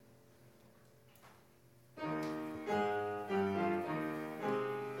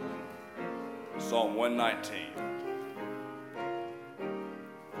Psalm 119.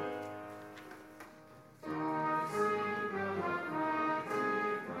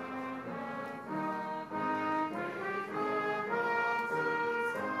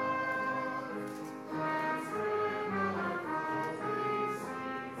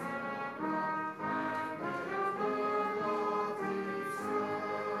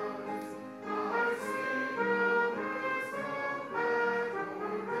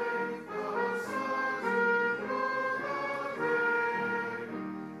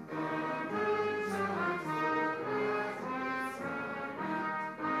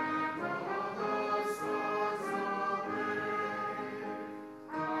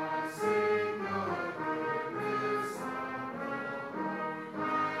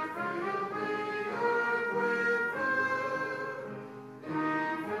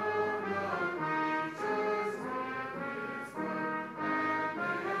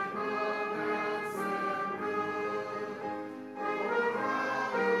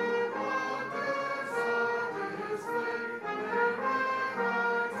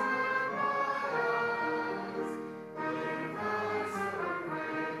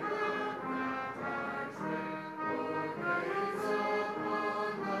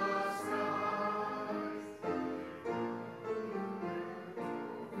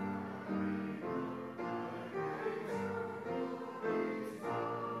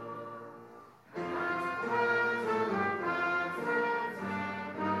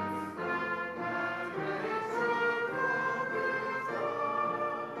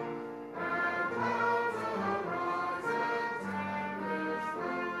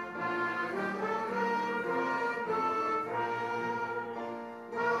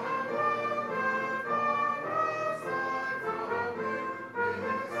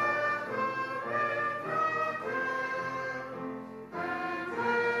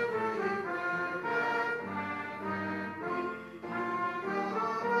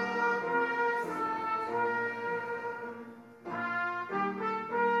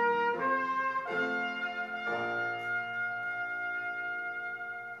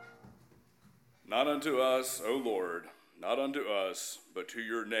 Not unto us, O Lord, not unto us, but to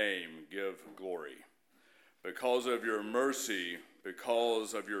your name give glory. Because of your mercy,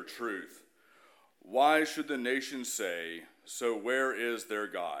 because of your truth. Why should the nations say, so where is their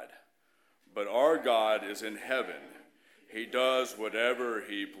God? But our God is in heaven. He does whatever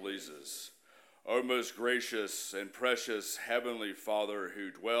he pleases. O most gracious and precious Heavenly Father, who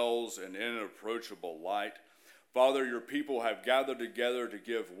dwells in inapproachable light, Father, your people have gathered together to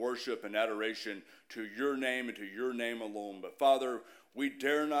give worship and adoration to your name and to your name alone. But Father, we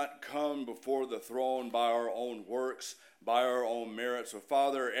dare not come before the throne by our own works, by our own merits. So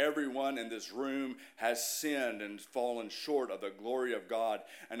Father, everyone in this room has sinned and fallen short of the glory of God,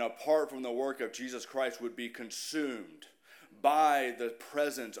 and apart from the work of Jesus Christ would be consumed by the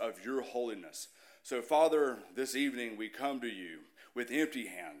presence of your holiness. So Father, this evening we come to you with empty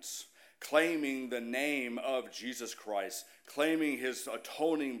hands, claiming the name of Jesus Christ, claiming his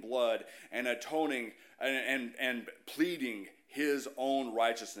atoning blood and atoning and pleading his own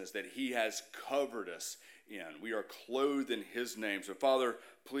righteousness that he has covered us in. We are clothed in his name. So Father,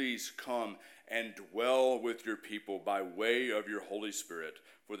 please come and dwell with your people by way of your Holy Spirit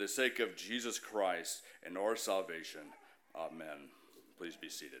for the sake of Jesus Christ and our salvation. Amen. Please be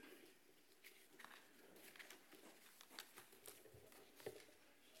seated.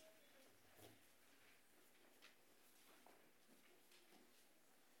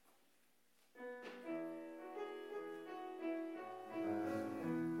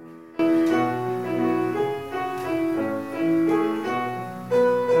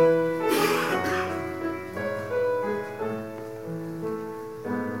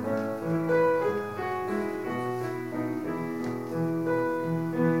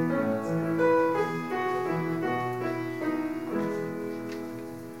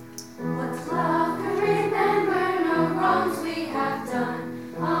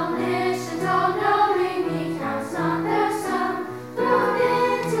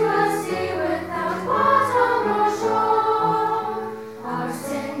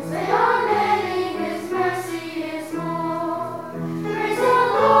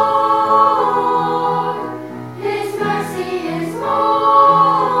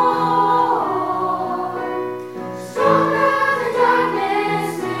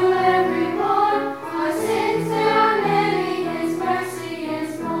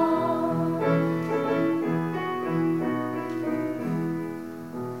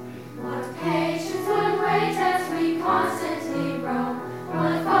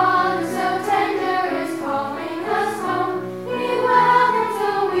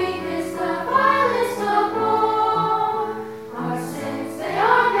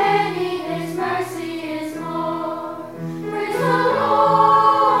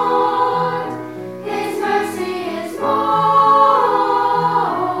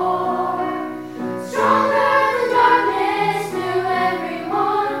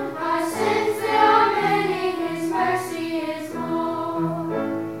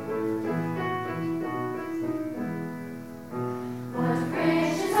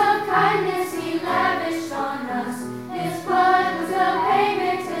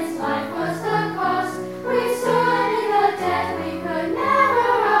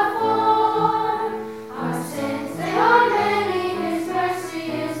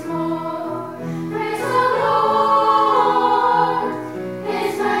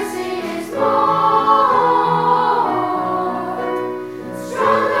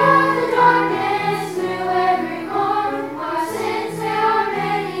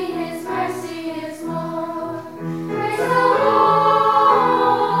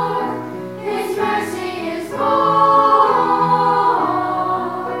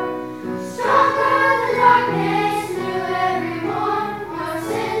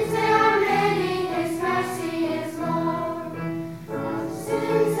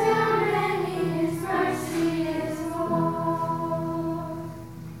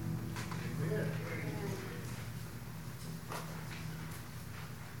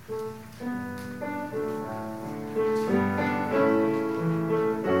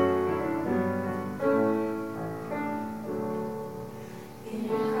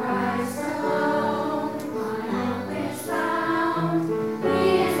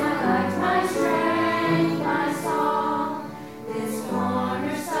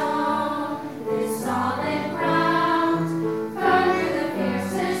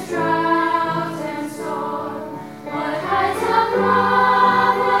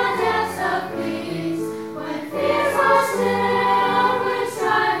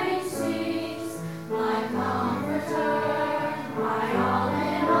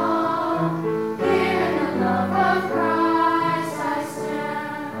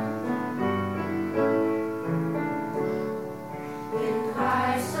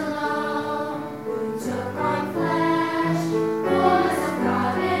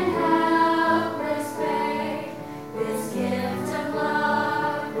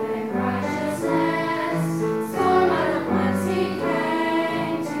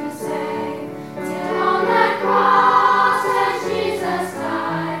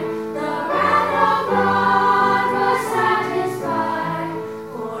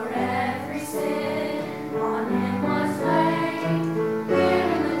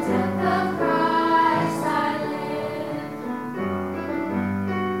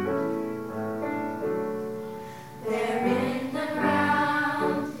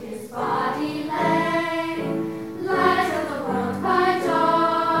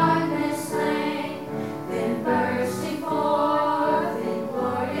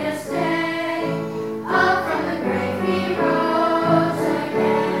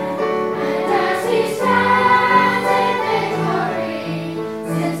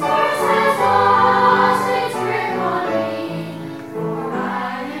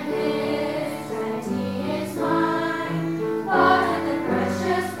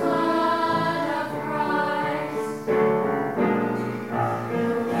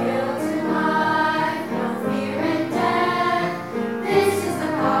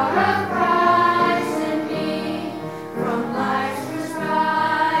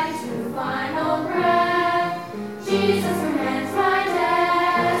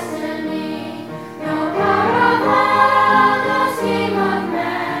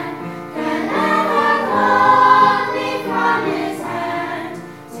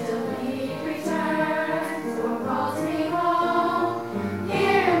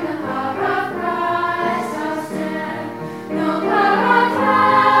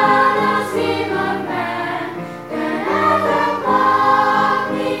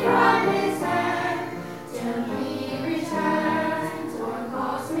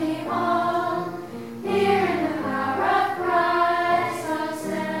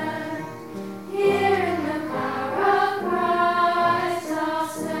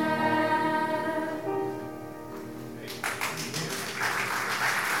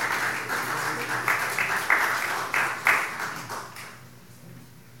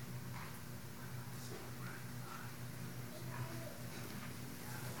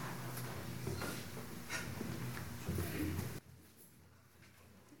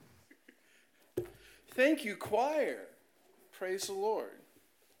 Thank you, choir. Praise the Lord.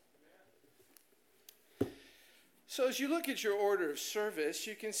 So as you look at your order of service,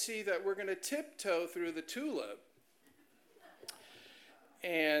 you can see that we're going to tiptoe through the tulip.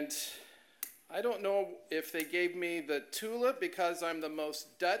 And I don't know if they gave me the tulip because I'm the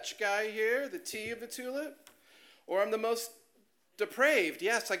most Dutch guy here, the T of the tulip, or I'm the most depraved.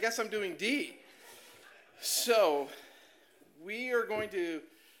 Yes, I guess I'm doing D. So we are going to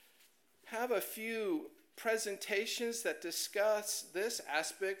have a few presentations that discuss this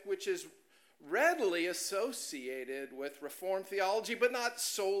aspect, which is readily associated with Reformed theology, but not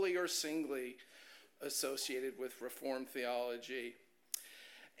solely or singly associated with Reformed theology.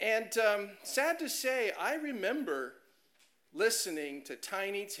 And sad to say, I remember listening to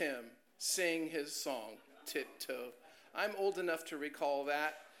Tiny Tim sing his song, Tiptoe. I'm old enough to recall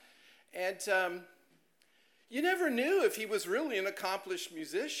that. And you never knew if he was really an accomplished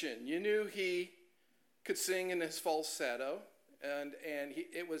musician. You knew he could sing in his falsetto, and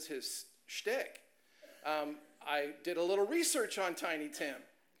it was his shtick. I did a little research on Tiny Tim.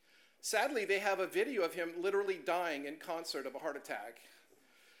 Sadly, they have a video of him literally dying in concert of a heart attack.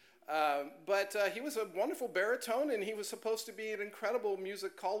 But he was a wonderful baritone, and he was supposed to be an incredible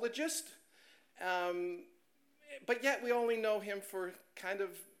musicologist. But yet we only know him for kind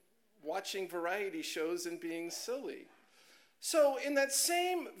of watching variety shows and being silly. So in that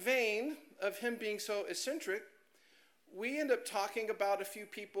same vein of him being so eccentric, we end up talking about a few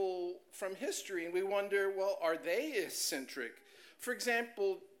people from history, and we wonder, well, are they eccentric? For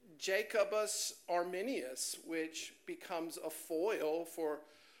example, Jacobus Arminius, which becomes a foil for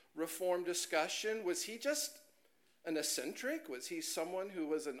Reformed discussion. Was he just an eccentric? Was he someone who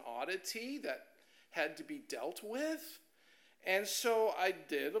was an oddity that had to be dealt with? And so I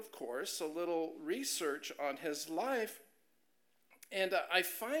did, of course, a little research on his life, and I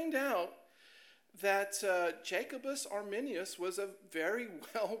find out that Jacobus Arminius was a very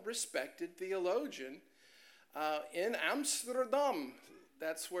well-respected theologian in Amsterdam.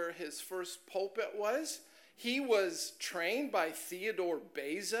 That's where his first pulpit was. He was trained by Theodore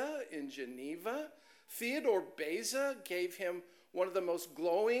Beza in Geneva. Theodore Beza gave him one of the most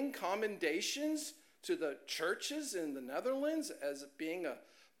glowing commendations to the churches in the Netherlands as being a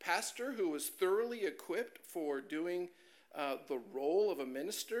pastor who was thoroughly equipped for doing the role of a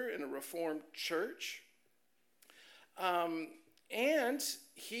minister in a Reformed church. And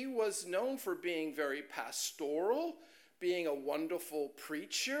he was known for being very pastoral, being a wonderful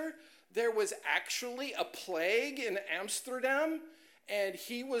preacher. There was actually a plague in Amsterdam, and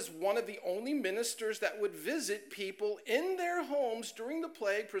he was one of the only ministers that would visit people in their homes during the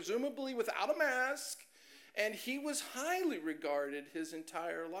plague, presumably without a mask, and he was highly regarded his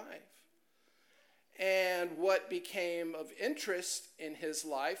entire life. And what became of interest in his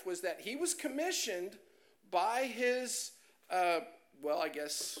life was that he was commissioned by his,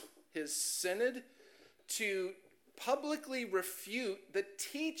 his synod to publicly refute the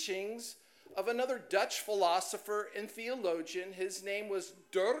teachings of another Dutch philosopher and theologian. His name was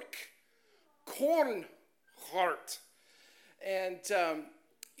Dirk Coornhart. And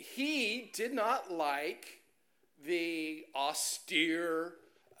he did not like the austere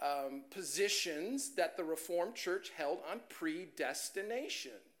positions that the Reformed Church held on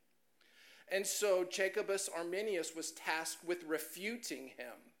predestination. And so Jacobus Arminius was tasked with refuting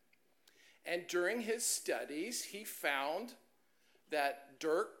him. And during his studies, he found that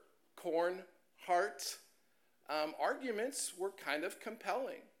Dirk Coornhart's arguments were kind of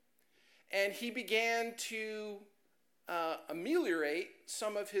compelling. And he began to ameliorate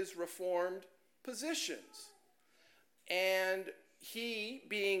some of his Reformed positions. And he,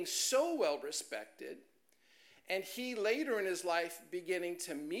 being so well respected, and he later in his life beginning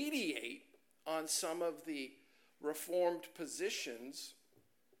to mediate on some of the Reformed positions,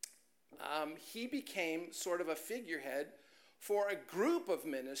 he became sort of a figurehead for a group of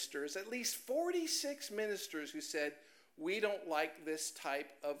ministers, at least 46 ministers, who said, we don't like this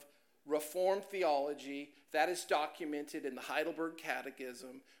type of Reformed theology. That is documented in the Heidelberg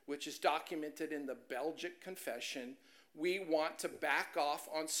Catechism, which is documented in the Belgic Confession. We want to back off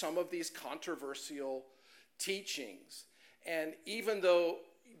on some of these controversial teachings. And even though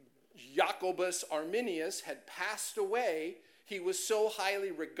Jacobus Arminius had passed away, he was so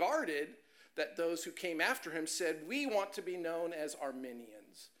highly regarded that those who came after him said, we want to be known as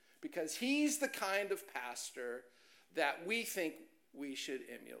Arminians, because he's the kind of pastor that we think we should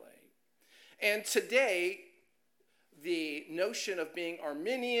emulate. And today, the notion of being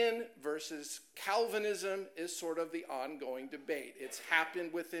Arminian versus Calvinism is sort of the ongoing debate. It's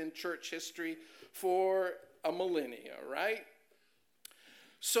happened within church history for a millennia, right?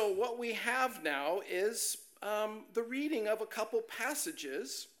 So what we have now is the reading of a couple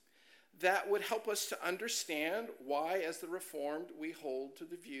passages that would help us to understand why, as the Reformed, we hold to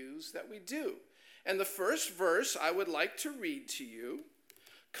the views that we do. And the first verse I would like to read to you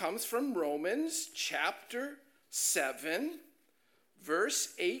comes from Romans chapter 7,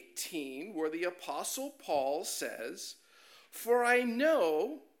 verse 18, where the Apostle Paul says, "For I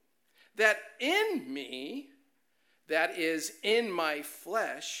know that in me, that is, in my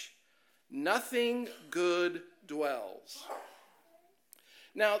flesh, nothing good dwells."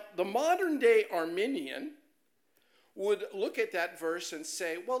 Now, the modern day Arminian would look at that verse and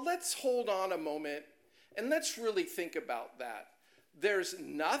say, well, let's hold on a moment and let's really think about that. There's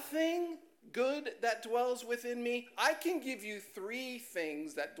nothing good that dwells within me. I can give you 3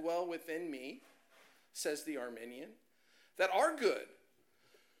 things that dwell within me, says the Arminian, that are good.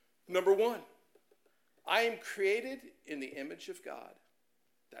 Number 1, I am created in the image of God.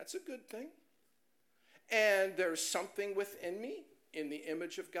 That's a good thing. And there's something within me in the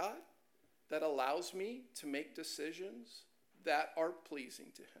image of God that allows me to make decisions that are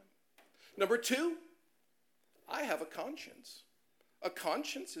pleasing to him. Number 2, I have a conscience. A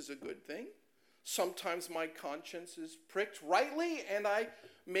conscience is a good thing. Sometimes my conscience is pricked rightly and I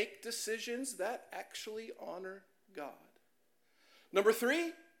make decisions that actually honor God. Number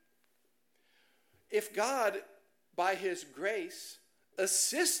 3, if God, by his grace,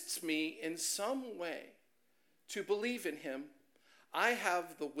 assists me in some way to believe in him, I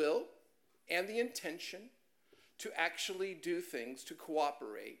have the will and the intention to actually do things to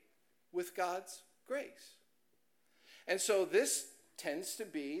cooperate with God's grace. And so this tends to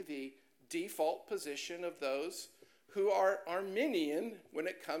be the default position of those who are Arminian when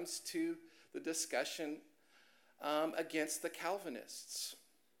it comes to the discussion against the Calvinists.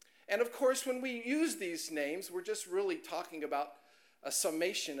 And of course, when we use these names, we're just really talking about a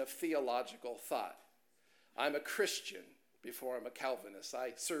summation of theological thought. I'm a Christian before I'm a Calvinist.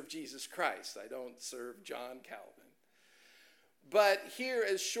 I serve Jesus Christ. I don't serve John Calvin. But here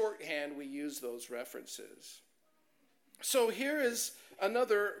as shorthand, we use those references. So here is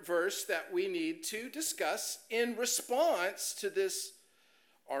another verse that we need to discuss in response to this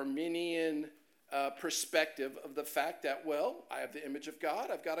Arminian perspective of the fact that, well, I have the image of God,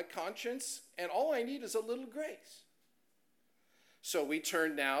 I've got a conscience, and all I need is a little grace. So we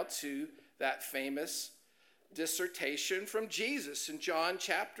turn now to that famous dissertation from Jesus in John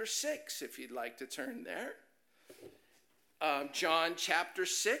chapter 6, if you'd like to turn there. John chapter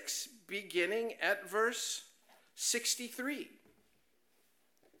 6, beginning at verse 63.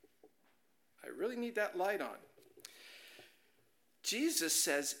 I really need that light on. Jesus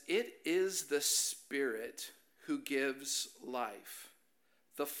says, "It is the Spirit who gives life.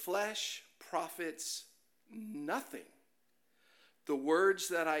 The flesh profits nothing. The words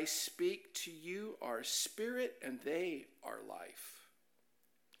that I speak to you are spirit and they are life.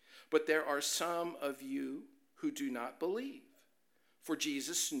 But there are some of you who do not believe." For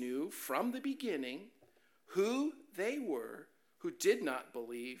Jesus knew from the beginning who they were who did not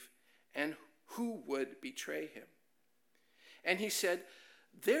believe and who would betray him. And he said,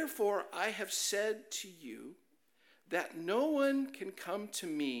 "Therefore I have said to you that no one can come to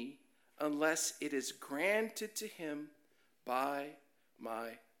me unless it is granted to him by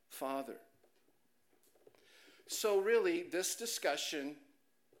my Father." So really, this discussion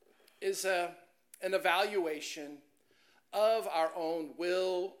is an evaluation of our own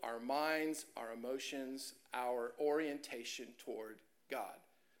will, our minds, our emotions, our orientation toward God.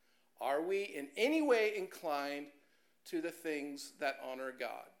 Are we in any way inclined to the things that honor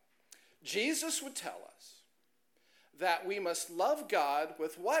God? Jesus would tell us that we must love God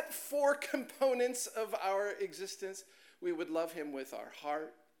with what 4 components of our existence? We would love him with our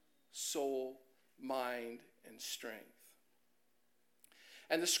heart, soul, mind, and strength.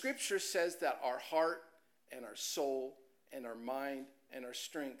 And the scripture says that our heart and our soul and our mind and our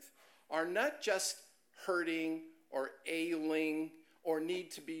strength are not just hurting or ailing or need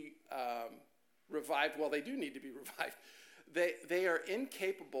to be revived. Well, they do need to be revived. They are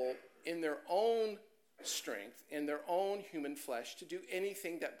incapable in their own strength, in their own human flesh, to do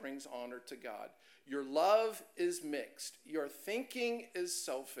anything that brings honor to God. Your love is mixed. Your thinking is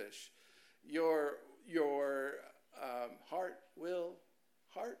selfish. Your your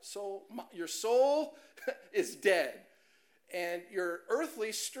soul is dead. And your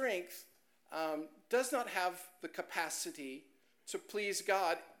earthly strength does not have the capacity to please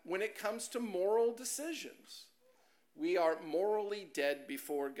God when it comes to moral decisions. We are morally dead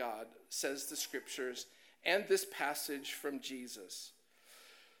before God, says the scriptures and this passage from Jesus.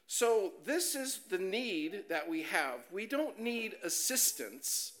 So this is the need that we have. We don't need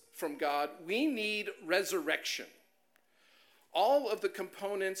assistance from God. We need resurrection. All of the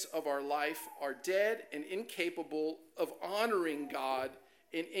components of our life are dead and incapable of honoring God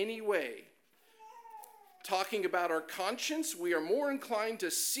in any way. Talking about our conscience, we are more inclined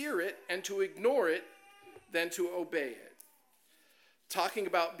to sear it and to ignore it than to obey it. Talking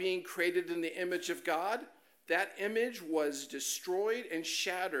about being created in the image of God, that image was destroyed and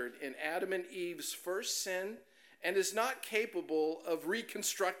shattered in Adam and Eve's first sin and is not capable of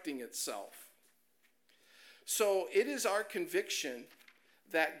reconstructing itself. So it is our conviction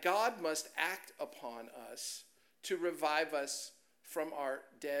that God must act upon us to revive us from our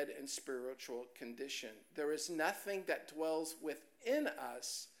dead and spiritual condition. There is nothing that dwells within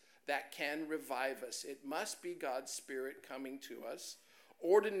us that can revive us. It must be God's Spirit coming to us,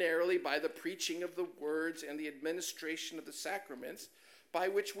 ordinarily by the preaching of the words and the administration of the sacraments, by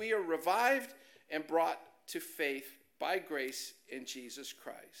which we are revived and brought to faith by grace in Jesus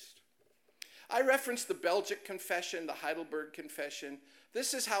Christ. I referenced the Belgic Confession, the Heidelberg Confession.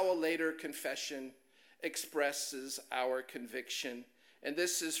 This is how a later confession expresses our conviction. And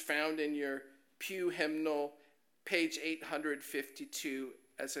this is found in your Pew Hymnal, page 852,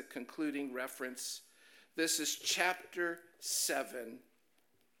 as a concluding reference. This is chapter 7,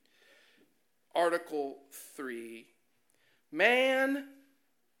 article 3. Man,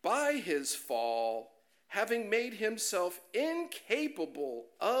 by his fall, having made himself incapable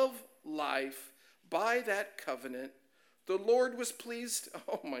of life by that covenant, the Lord was pleased.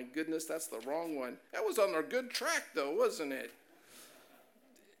 Oh my goodness, that's the wrong one. That was on a good track though, wasn't it?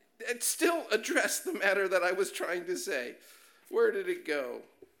 It still addressed the matter that I was trying to say. Where did it go?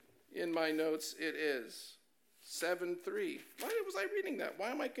 In my notes, it is 7:3. Why was I reading that? Why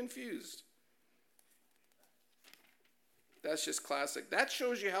am I confused? That's just classic. That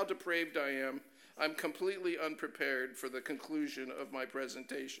shows you how depraved I am. I'm completely unprepared for the conclusion of my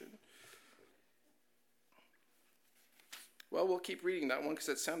presentation. Well, we'll keep reading that one because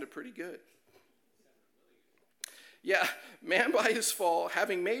it sounded pretty good. Yeah, man by his fall,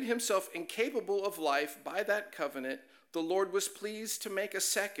 having made himself incapable of life by that covenant, the Lord was pleased to make a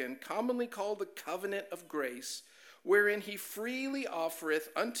second, commonly called the covenant of grace, wherein he freely offereth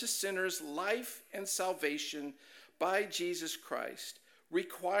unto sinners life and salvation by Jesus Christ,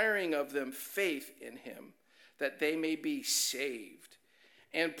 requiring of them faith in him, that they may be saved,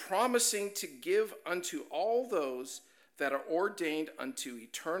 and promising to give unto all those that are ordained unto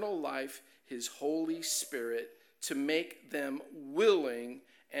eternal life his Holy Spirit, to make them willing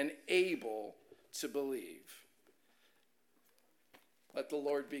and able to believe. Let the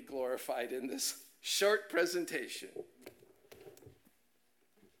Lord be glorified in this short presentation.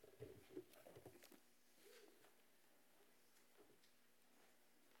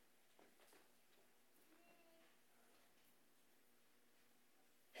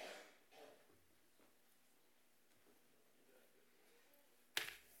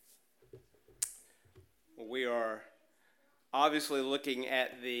 We are obviously looking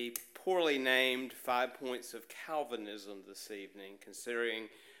at the poorly named 5 points of Calvinism this evening, considering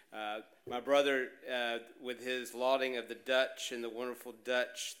my brother, with his lauding of the Dutch and the wonderful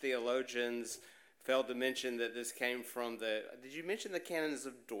Dutch theologians, failed to mention that this came from did you mention the canons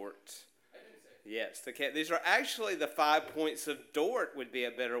of Dort? I didn't say. Yes, these are actually the 5 points of Dort would be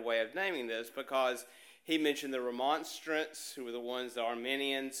a better way of naming this, because he mentioned the Remonstrants, who were the ones, the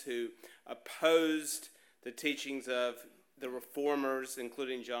Arminians, who opposed the teachings of the Reformers,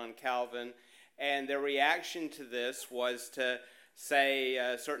 including John Calvin, and their reaction to this was to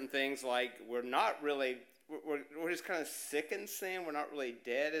say certain things like, we're just kind of sick in sin, we're not really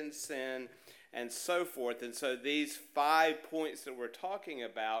dead in sin, and so forth. And so these 5 points that we're talking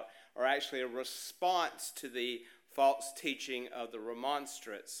about are actually a response to the false teaching of the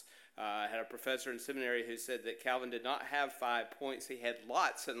Remonstrants. I had a professor in seminary who said that Calvin did not have 5 points, he had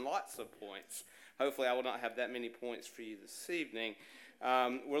lots and lots of points. Hopefully I will not have that many points for you this evening.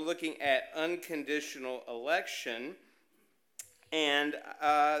 We're looking at unconditional election, and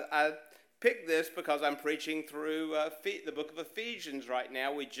I picked this because I'm preaching through the book of Ephesians right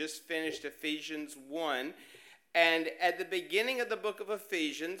now. We just finished Ephesians 1, and at the beginning of the book of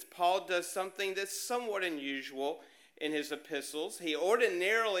Ephesians, Paul does something that's somewhat unusual in his epistles. He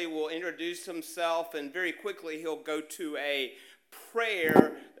ordinarily will introduce himself, and very quickly he'll go to a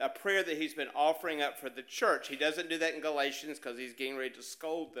prayer that he's been offering up for the church. He doesn't do that in Galatians because he's getting ready to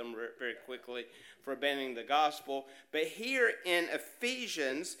scold them very quickly for abandoning the gospel. But here in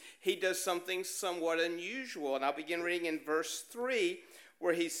Ephesians, he does something somewhat unusual. And I'll begin reading in verse 3,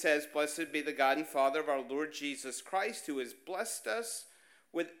 where he says, "Blessed be the God and Father of our Lord Jesus Christ, who has blessed us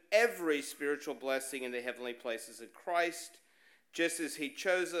with every spiritual blessing in the heavenly places in Christ, just as he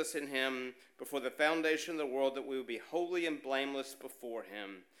chose us in him before the foundation of the world, that we would be holy and blameless before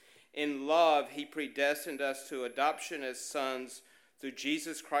him. In love, he predestined us to adoption as sons through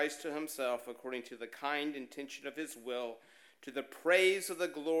Jesus Christ to himself, according to the kind intention of his will, to the praise of the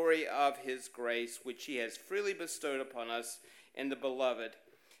glory of his grace, which he has freely bestowed upon us in the beloved.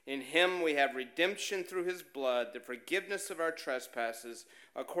 In him we have redemption through his blood, the forgiveness of our trespasses,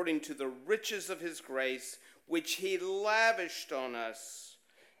 according to the riches of his grace, which he lavished on us.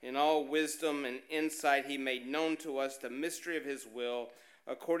 In all wisdom and insight he made known to us the mystery of his will,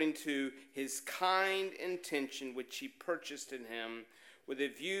 according to his kind intention, which he purchased in him, with a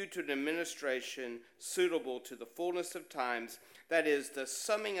view to an administration suitable to the fullness of times, that is, the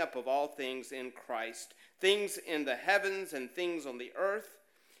summing up of all things in Christ, things in the heavens and things on the earth.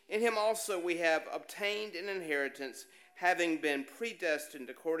 In him also we have obtained an inheritance, having been predestined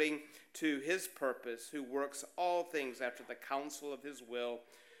according to his purpose, who works all things after the counsel of his will,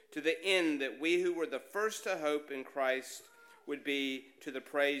 to the end that we who were the first to hope in Christ would be to the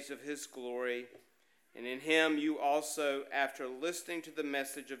praise of his glory. And in him you also, after listening to the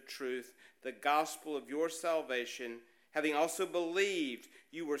message of truth, the gospel of your salvation, having also believed,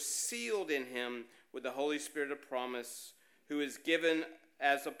 you were sealed in him with the Holy Spirit of promise, who is given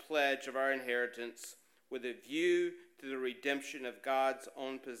as a pledge of our inheritance, with a view to the redemption of God's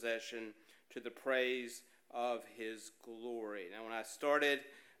own possession, to the praise of his glory. Now, when I started,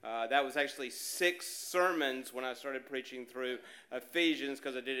 that was actually 6 sermons when I started preaching through Ephesians,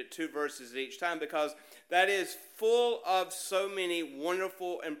 because I did it 2 verses each time, because that is full of so many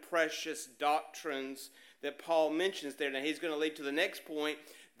wonderful and precious doctrines that Paul mentions there. Now, he's going to lead to the next point.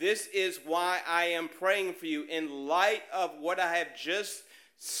 This is why I am praying for you in light of what I have just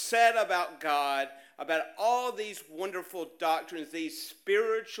said about God, about all these wonderful doctrines, these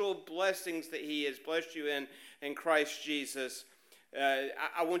spiritual blessings that he has blessed you in Christ Jesus.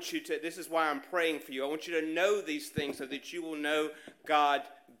 I want you to, this is why I'm praying for you. I want you to know these things so that you will know God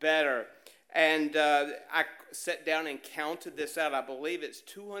better. And I sat down and counted this out. I believe it's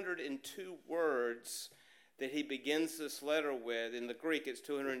 202 words that he begins this letter with. In the Greek, it's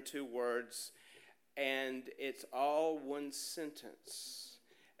 202 words. And it's all one sentence.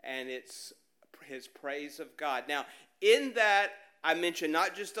 And it's his praise of God. Now, in that, I mentioned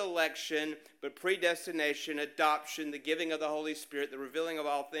not just election, but predestination, adoption, the giving of the Holy Spirit, the revealing of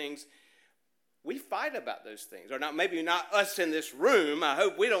all things. We fight about those things. Or not, maybe not us in this room. I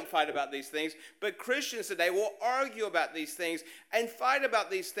hope we don't fight about these things. But Christians today will argue about these things and fight about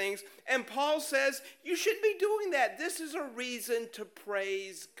these things. And Paul says, you shouldn't be doing that. This is a reason to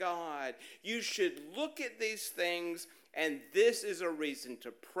praise God. You should look at these things, and this is a reason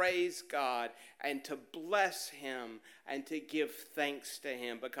to praise God and to bless him and to give thanks to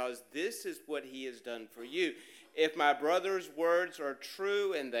him, because this is what he has done for you. If my brother's words are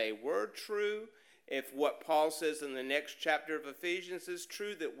true, and they were true, if what Paul says in the next chapter of Ephesians is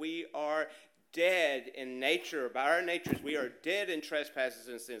true, that we are dead in nature, by our natures, we are dead in trespasses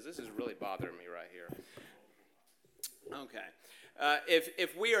and sins. This is really bothering me right here. Okay.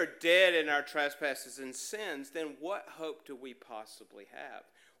 If we are dead in our trespasses and sins, then what hope do we possibly have?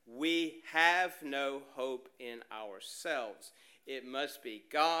 We have no hope in ourselves. It must be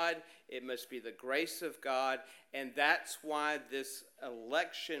God. It must be the grace of God. And that's why this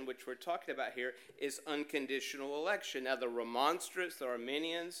election, which we're talking about here, is unconditional election. Now, the Remonstrants, the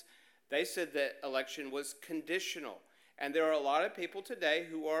Arminians, they said that election was conditional. And there are a lot of people today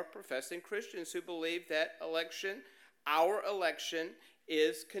who are professing Christians who believe that election, our election,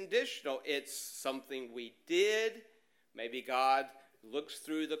 is conditional. It's something we did. Maybe God looks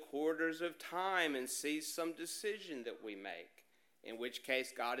through the quarters of time and sees some decision that we make, in which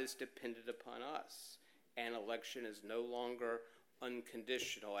case God is dependent upon us, and election is no longer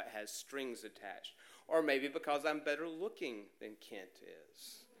unconditional. It has strings attached. Or maybe because I'm better looking than Kent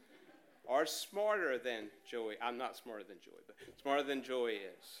is, or smarter than Joey. I'm not smarter than Joey, but smarter than Joey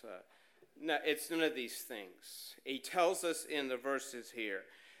is. No, it's none of these things. He tells us in the verses here,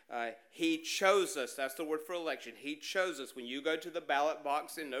 he chose us. That's the word for election. He chose us. When you go to the ballot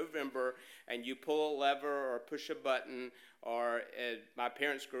box in November and you pull a lever or push a button, or my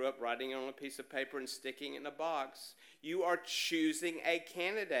parents grew up writing on a piece of paper and sticking it in a box, you are choosing a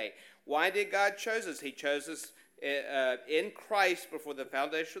candidate. Why did God choose us? He chose us in Christ before the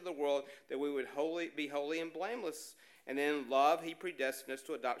foundation of the world, that we would be holy and blameless. And in love, he predestined us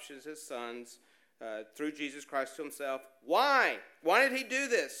to adoption as his sons through Jesus Christ to himself. Why? Why did he do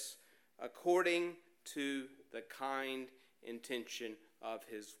this? According to the kind intention of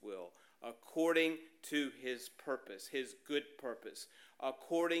his will. according to his purpose, his good purpose,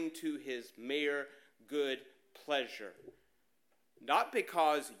 according to his mere good pleasure. Not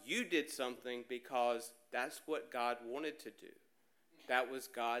because you did something, because that's what God wanted to do. That was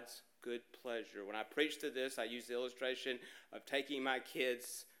God's good pleasure. When I preach to this, I use the illustration of taking my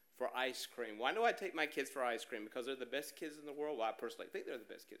kids for ice cream. Why do I take my kids for ice cream? Because they're the best kids in the world? Well, I personally think they're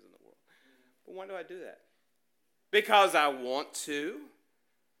the best kids in the world. But why do I do that? Because I want to.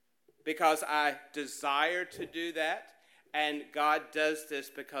 Because I desire to do that. And God does this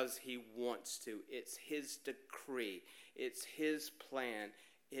because he wants to. It's his decree. It's his plan.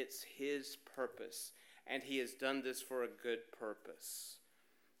 It's his purpose. And he has done this for a good purpose.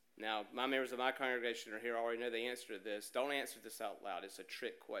 Now, my members of my congregation are here. I already know the answer to this. Don't answer this out loud. It's a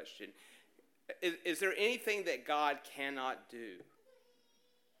trick question. Is there anything that God cannot do?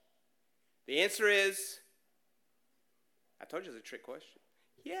 The answer is, I told you it's a trick question.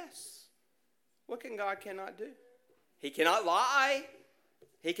 Yes. What can God cannot do? He cannot lie.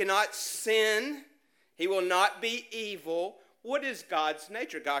 He cannot sin. He will not be evil. What is God's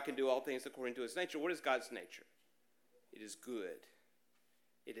nature? God can do all things according to his nature. What is God's nature? It is good.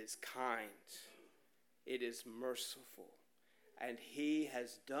 It is kind. It is merciful. And he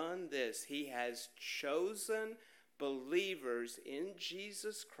has done this. He has chosen believers in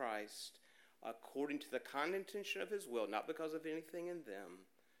Jesus Christ according to the kind intention of his will, not because of anything in them,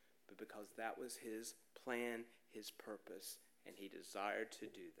 but because that was his plan, his purpose, and he desired to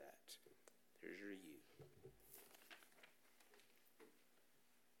do that. There's your you.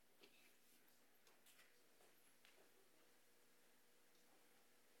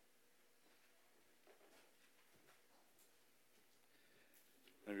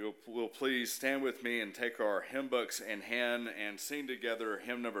 And you'll please stand with me and take our hymn books in hand and sing together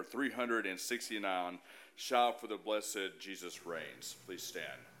hymn number 369, Shout for the Blessed Jesus Reigns. Please stand.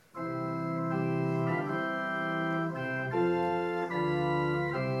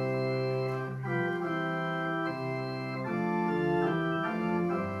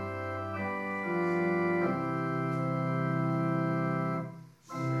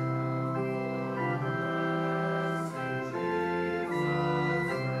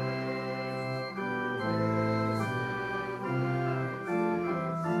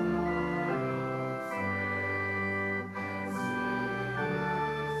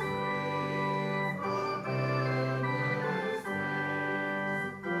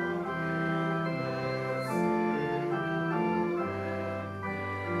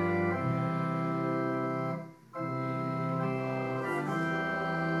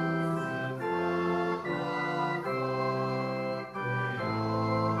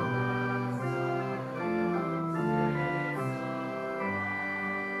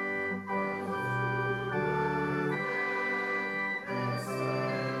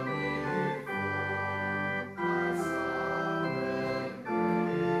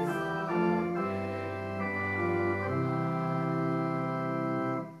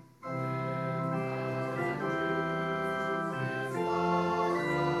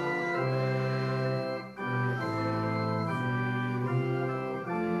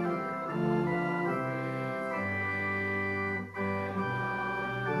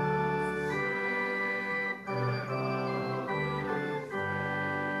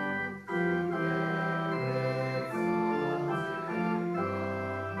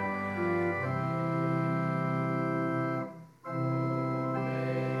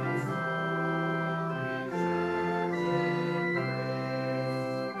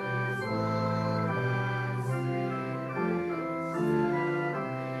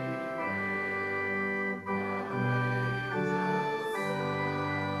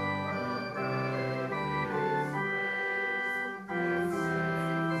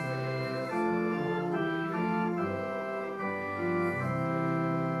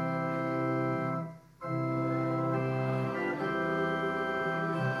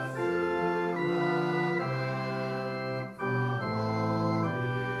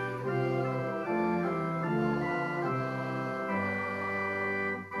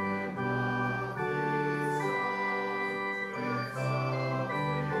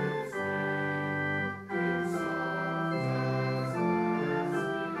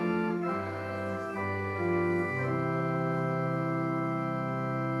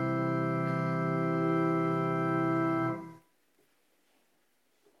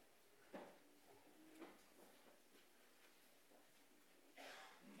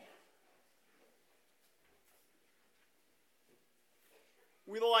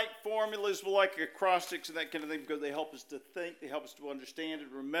 We like formulas, we like acrostics and that kind of thing because they help us to think, they help us to understand and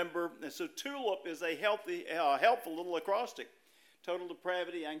remember. And so TULIP is a helpful little acrostic. total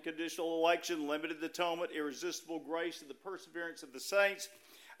depravity, unconditional election, limited atonement, irresistible grace, and the perseverance of the saints.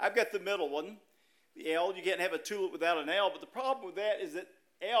 I've got the middle one, the L. You can't have a tulip without an L, but the problem with that is that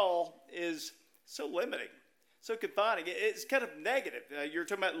L is so limiting, so confining. It's kind of negative. You're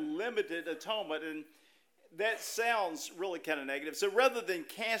talking about limited atonement, and that sounds really kind of negative. So rather than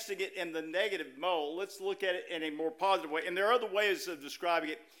casting it in the negative mold, let's look at it in a more positive way. And there are other ways of describing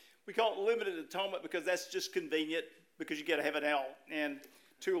it. We call it limited atonement because that's just convenient, because you got to have an L and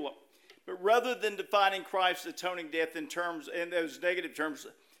tulip. But rather than defining Christ's atoning death in those negative terms,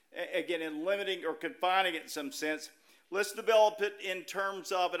 again, in limiting or confining it in some sense, let's develop it in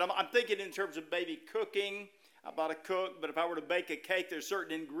terms of, and I'm thinking in terms of maybe cooking. I'm not a cook, but if I were to bake a cake, there's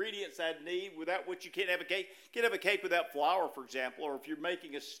certain ingredients I'd need without which you can't have a cake. You can't have a cake without flour, for example, or if you're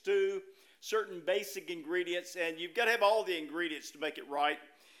making a stew, certain basic ingredients, and you've got to have all the ingredients to make it right.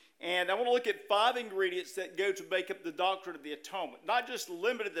 And I want to look at 5 ingredients that go to make up the doctrine of the atonement. Not just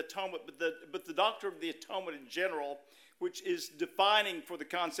limited atonement, but the doctrine of the atonement in general, which is defining for the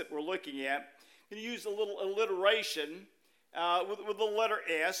concept we're looking at. I'm going to use a little alliteration with the letter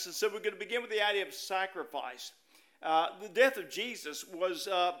S. And so we're going to begin with the idea of sacrifice. The death of Jesus was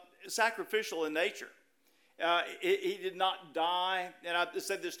sacrificial in nature. He did not die, and I've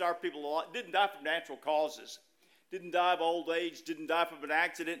said this to our people a lot, didn't die from natural causes. Didn't die of old age, didn't die from an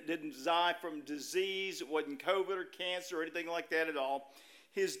accident, didn't die from disease. It wasn't COVID or cancer or anything like that at all.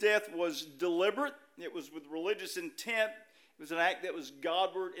 His death was deliberate. It was with religious intent. It was an act that was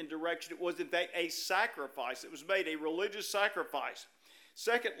Godward in direction. It was, in fact, a sacrifice. It was made a religious sacrifice.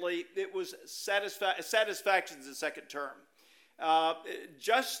 Secondly, it was satisfaction is the second term.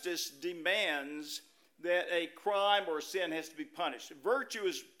 Justice demands that a crime or a sin has to be punished. Virtue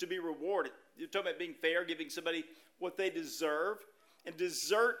is to be rewarded. You're talking about being fair, giving somebody what they deserve. And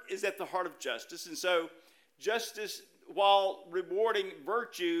desert is at the heart of justice. And so justice, while rewarding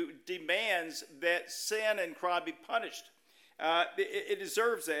virtue, demands that sin and crime be punished. It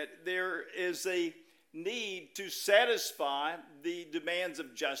deserves that. There is a need to satisfy the demands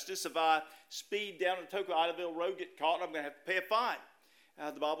of justice. If I speed down the Toccoa Idaville Road, get caught, I'm going to have to pay a fine.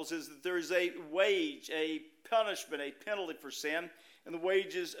 The Bible says that there is a wage, a punishment, a penalty for sin, and the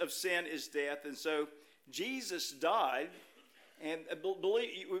wages of sin is death. And so Jesus died, and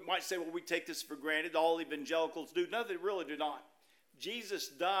we might say, well, we take this for granted. All evangelicals do. No, they really do not. Jesus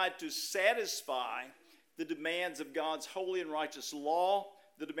died to satisfy the demands of God's holy and righteous law,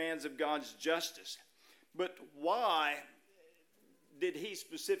 the demands of God's justice. But why did he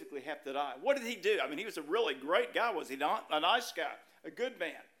specifically have to die? What did he do? I mean, he was a really great guy, was he not? A nice guy, a good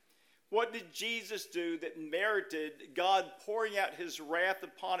man. What did Jesus do that merited God pouring out his wrath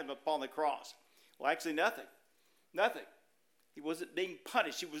upon him upon the cross? Well, actually nothing. Nothing. He wasn't being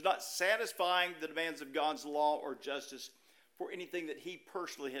punished. He was not satisfying the demands of God's law or justice for anything that he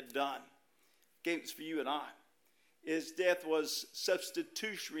personally had done. Against for you and I. His death was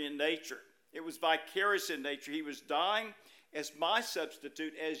substitutionary in nature. It was vicarious in nature. He was dying as my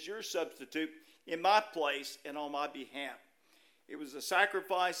substitute, as your substitute, in my place and on my behalf. It was a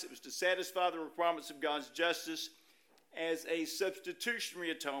sacrifice. It was to satisfy the requirements of God's justice as a substitutionary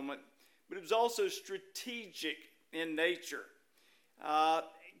atonement, but it was also strategic in nature.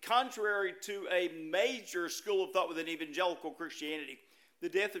 Contrary to a major school of thought within evangelical Christianity, the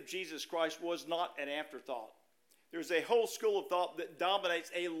death of Jesus Christ was not an afterthought. There's a whole school of thought that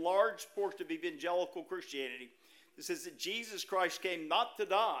dominates a large portion of evangelical Christianity that says that Jesus Christ came not to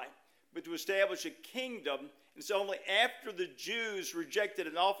die, but to establish a kingdom. And it's only after the Jews rejected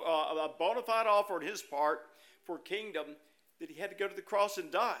a bona fide offer on his part for kingdom that he had to go to the cross and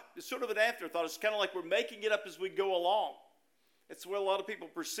die. It's sort of an afterthought. It's kind of like we're making it up as we go along. That's the way a lot of people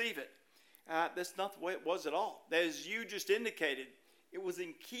perceive it. That's not the way it was at all. As you just indicated, it was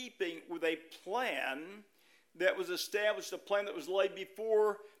in keeping with a plan that was established, a plan that was laid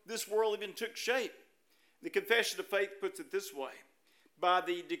before this world even took shape. The Confession of Faith puts it this way: by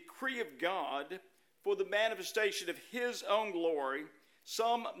the decree of God, for the manifestation of his own glory,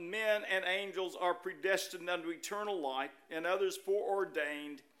 some men and angels are predestined unto eternal life, and others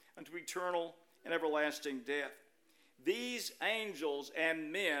foreordained unto eternal and everlasting death. These angels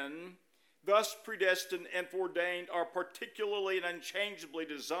and men, thus predestined and foreordained, are particularly and unchangeably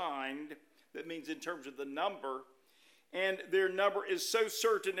designed. That means in terms of the number. And their number is so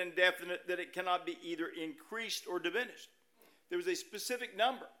certain and definite that it cannot be either increased or diminished. There was a specific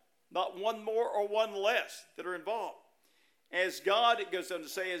number, not one more or one less, that are involved. As God, it goes on to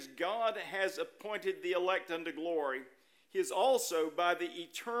say, as God has appointed the elect unto glory, he has also, by the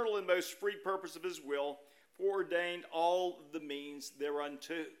eternal and most free purpose of his will, foreordained all the means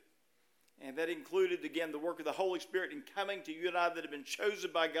thereunto. And that included, again, the work of the Holy Spirit in coming to you and I that have been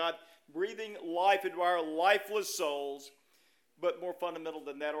chosen by God, breathing life into our lifeless souls. But more fundamental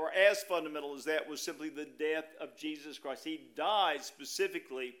than that, or as fundamental as that, was simply the death of Jesus Christ. He died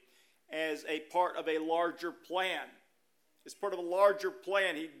specifically as a part of a larger plan. As part of a larger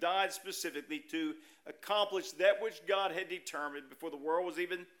plan, he died specifically to accomplish that which God had determined before the world was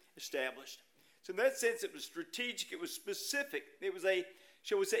even established. So in that sense, it was strategic, it was specific. It was a,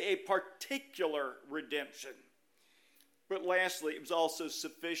 shall we say, a particular redemption. But lastly, it was also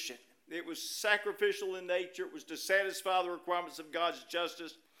sufficient. It was sacrificial in nature. It was to satisfy the requirements of God's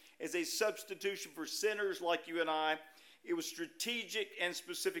justice as a substitution for sinners like you and I. It was strategic and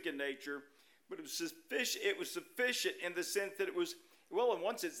specific in nature, but it was sufficient in the sense that it was, well, in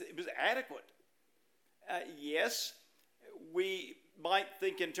one sense, it was adequate. Yes, we might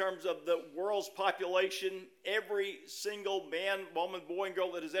think in terms of the world's population, every single man, woman, boy, and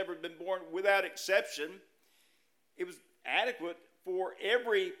girl that has ever been born, without exception, it was adequate for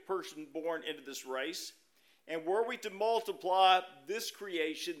every person born into this race. And were we to multiply this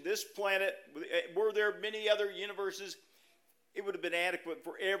creation, this planet, were there many other universes, it would have been adequate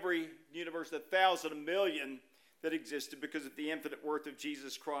for every universe, 1,000, 1,000,000 that existed because of the infinite worth of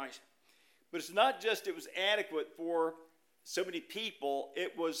Jesus Christ. But it's not just it was adequate for so many people,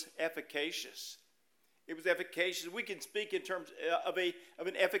 it was efficacious. It was efficacious. We can speak in terms of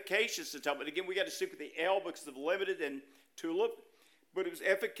an efficacious atonement. Again, we got to stick with the L because of limited and tulip. But it was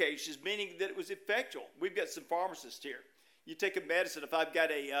efficacious, meaning that it was effectual. We've got some pharmacists here. You take a medicine. If I've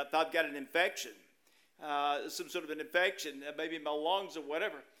got an infection, some sort of an infection, maybe in my lungs or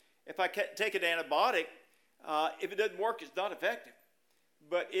whatever, if I take an antibiotic, if it doesn't work, it's not effective.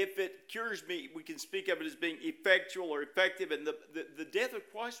 But if it cures me, we can speak of it as being effectual or effective. And the death of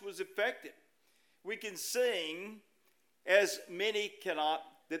Christ was effective. We can sing, as many cannot,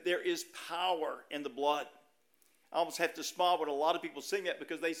 that there is power in the blood. I almost have to smile when a lot of people sing that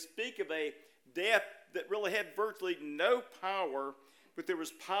because they speak of a death that really had virtually no power, but there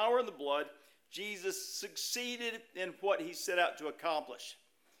was power in the blood. Jesus succeeded in what he set out to accomplish.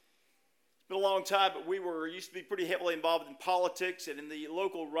 It's been a long time, but we used to be pretty heavily involved in politics, and in the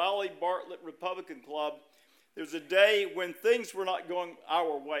local Raleigh-Bartlett Republican Club, there was a day when things were not going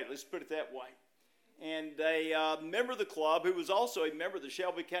our way, let's put it that way. And a member of the club, who was also a member of the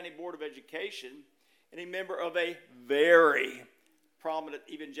Shelby County Board of Education, and a member of a very prominent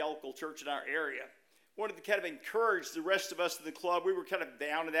evangelical church in our area, wanted to kind of encourage the rest of us in the club. We were kind of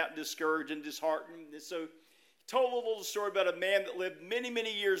down and out and discouraged and disheartened. And so he told a little story about a man that lived many,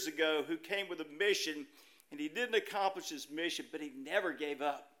 many years ago who came with a mission, and he didn't accomplish his mission, but he never gave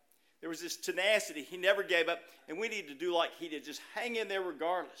up. There was this tenacity. He never gave up, and we need to do like he did, just hang in there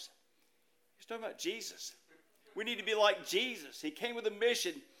regardless. He's talking about Jesus. We need to be like Jesus. He came with a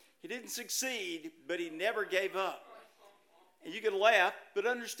mission. He didn't succeed, but he never gave up. And you can laugh, but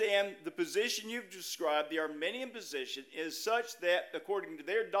understand the position you've described, the Arminian position, is such that, according to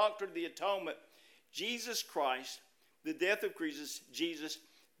their doctrine of the atonement, Jesus Christ, the death of Jesus,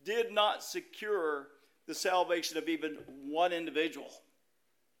 did not secure the salvation of even one individual.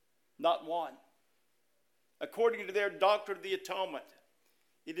 Not one. According to their doctrine of the atonement,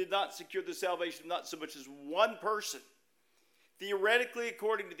 he did not secure the salvation of not so much as one person. Theoretically,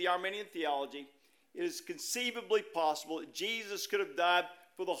 according to the Arminian theology, it is conceivably possible that Jesus could have died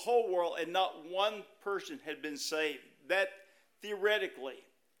for the whole world and not one person had been saved. That, theoretically,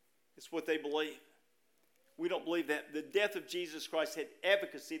 is what they believe. We don't believe that. The death of Jesus Christ had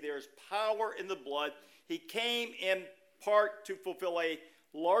efficacy. There is power in the blood. He came in part to fulfill a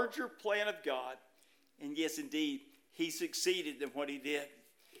larger plan of God. And yes, indeed, he succeeded in what he did.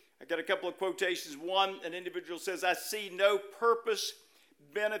 I got a couple of quotations. One, an individual says, "I see no purpose,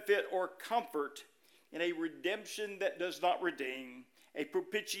 benefit, or comfort in a redemption that does not redeem, a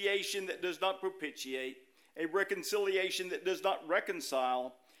propitiation that does not propitiate, a reconciliation that does not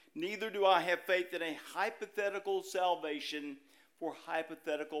reconcile. Neither do I have faith in a hypothetical salvation for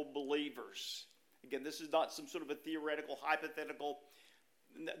hypothetical believers." Again, this is not some sort of a theoretical, hypothetical.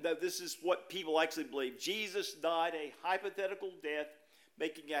 No, this is what people actually believe. Jesus died a hypothetical death,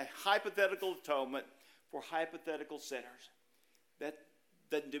 making a hypothetical atonement for hypothetical sinners. That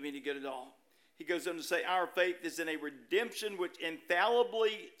doesn't do me any good at all. He goes on to say, our faith is in a redemption which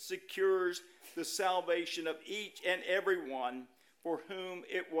infallibly secures the salvation of each and every one for whom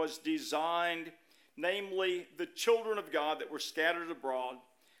it was designed, namely the children of God that were scattered abroad,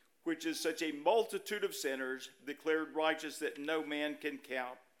 which is such a multitude of sinners declared righteous that no man can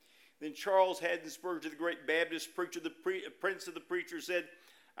count. Then Charles Haddon Spurgeon, the great Baptist preacher, prince of the preachers, said,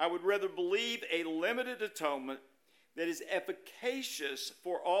 "I would rather believe a limited atonement that is efficacious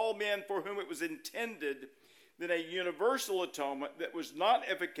for all men for whom it was intended than a universal atonement that was not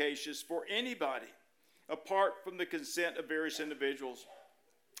efficacious for anybody apart from the consent of various individuals.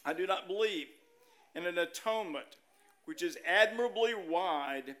 I do not believe in an atonement which is admirably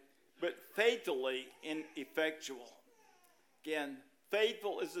wide but fatally ineffectual. Again,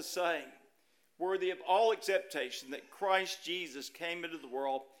 faithful is the saying, worthy of all acceptation, that Christ Jesus came into the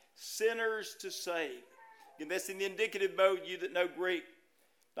world sinners to save. And that's in the indicative mode, you that know Greek.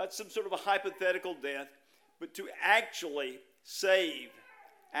 Not some sort of a hypothetical death, but to actually save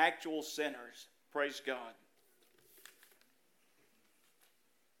actual sinners. Praise God.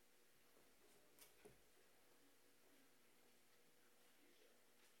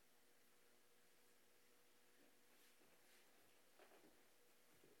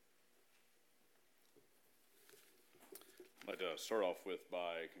 I'd like to start off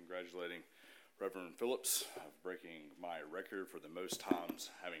by congratulating Reverend Phillips of breaking my record for the most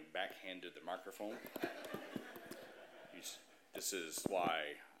times having backhanded the microphone. This is why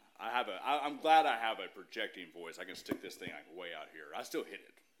I'm glad I have a projecting voice. I can stick this thing like way out here. I still hit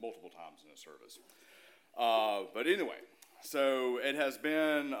it multiple times in the service. But anyway, so it has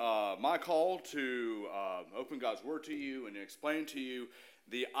been my call to open God's Word to you and explain to you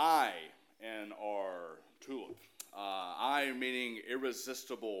the I in our tulip. I meaning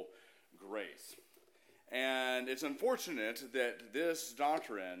irresistible grace. And it's unfortunate that this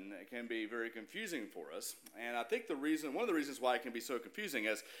doctrine can be very confusing for us. And I think one of the reasons why it can be so confusing,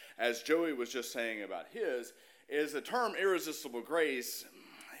 as Joey was just saying about his, is the term irresistible grace.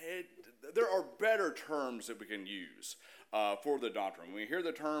 There are better terms that we can use for the doctrine. When we hear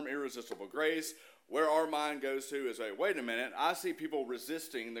the term irresistible grace, where our mind goes to is like, wait a minute, I see people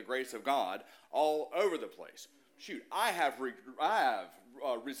resisting the grace of God all over the place. Shoot, I have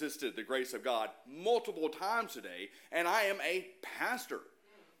resisted the grace of God multiple times today, and I am a pastor.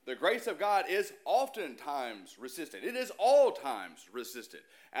 The grace of God is oftentimes resisted. It is all times resisted.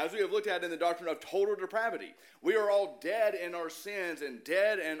 As we have looked at in the doctrine of total depravity, we are all dead in our sins and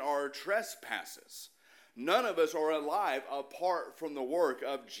dead in our trespasses. None of us are alive apart from the work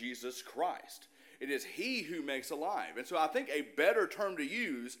of Jesus Christ. It is He who makes alive. And so I think a better term to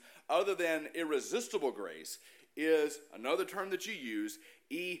use other than irresistible grace is another term that you use,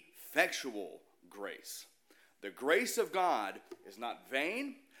 effectual grace. The grace of God is not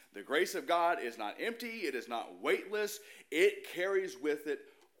vain. The grace of God is not empty. It is not weightless. It carries with it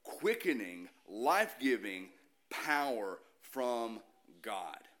quickening, life-giving power from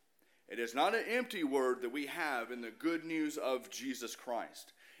God. It is not an empty word that we have in the good news of Jesus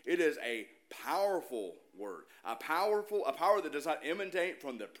Christ. It is a powerful word, a power that does not emanate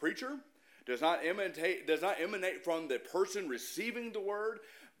from the preacher, does not emanate from the person receiving the word,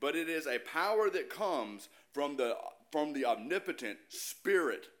 but it is a power that comes from the omnipotent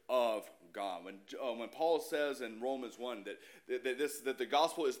Spirit of God. When Paul says in Romans 1 that the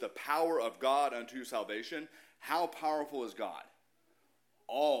gospel is the power of God unto salvation, how powerful is God?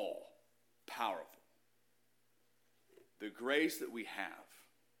 All powerful. The grace that we have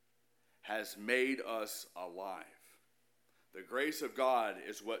has made us alive. The grace of God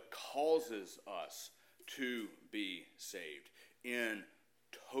is what causes us to be saved in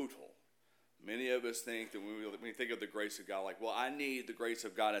total. Many of us think that when we think of the grace of God, like, well, I need the grace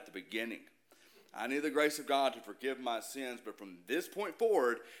of God at the beginning. I need the grace of God to forgive my sins, but from this point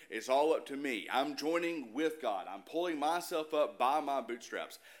forward, it's all up to me. I'm joining with God. I'm pulling myself up by my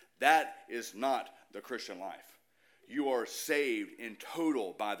bootstraps. That is not the Christian life. You are saved in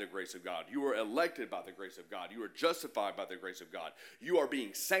total by the grace of God. You are elected by the grace of God. You are justified by the grace of God. You are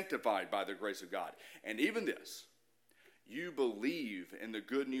being sanctified by the grace of God. And even this, you believe in the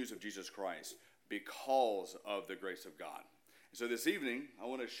good news of Jesus Christ because of the grace of God. And so this evening, I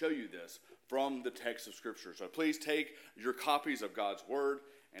want to show you this from the text of Scripture. So please take your copies of God's Word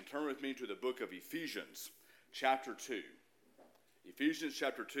and turn with me to the book of Ephesians, chapter 2. Ephesians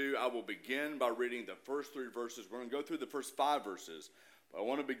chapter 2, I will begin by reading the first 3 verses. We're going to go through the first 5 verses, but I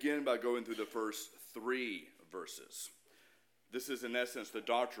want to begin by going through the first 3 verses. This is, in essence, the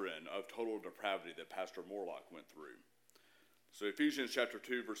doctrine of total depravity that Pastor Morlock went through. So Ephesians chapter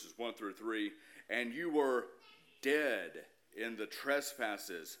 2, verses 1 through 3, and you were dead in the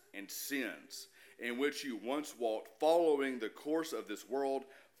trespasses and sins in which you once walked, following the course of this world,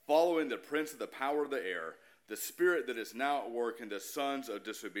 following the prince of the power of the air, the spirit that is now at work in the sons of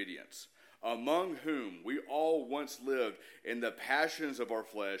disobedience, among whom we all once lived in the passions of our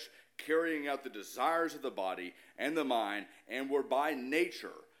flesh, carrying out the desires of the body and the mind, and were by nature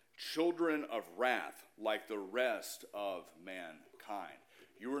children of wrath like the rest of mankind.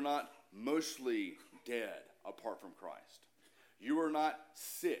 You are not mostly dead. apart from Christ. You are not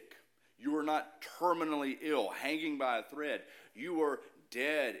sick. You are not terminally ill, hanging by a thread. You are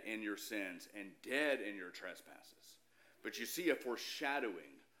dead in your sins and dead in your trespasses. But you see a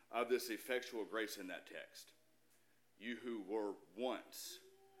foreshadowing of this effectual grace in that text. You who were once,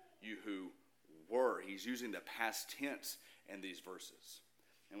 you who were. He's using the past tense in these verses.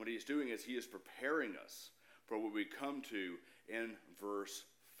 And what he's doing is he is preparing us for what we come to in verse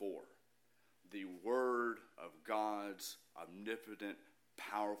 4. The word of God's omnipotent,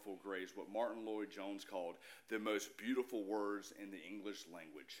 powerful grace, what Martin Lloyd-Jones called the most beautiful words in the English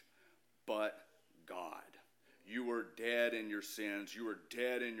language. But God. You were dead in your sins. You were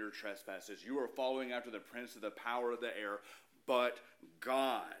dead in your trespasses. You were following after the prince of the power of the air. But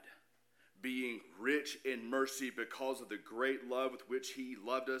God, being rich in mercy because of the great love with which he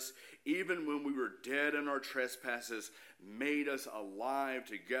loved us, even when we were dead in our trespasses, made us alive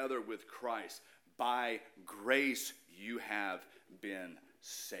together with Christ. By grace you have been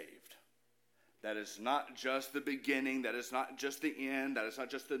saved. That is not just the beginning. That is not just the end. That is not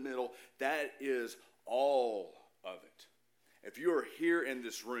just the middle. That is all of it. If you are here in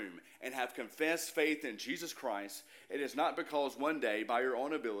this room and have confessed faith in Jesus Christ, it is not because one day, by your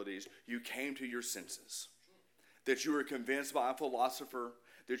own abilities, you came to your senses. That you were convinced by a philosopher,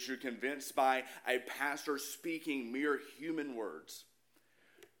 that you're convinced by a pastor speaking mere human words.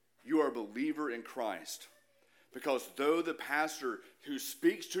 You are a believer in Christ. Because though the pastor who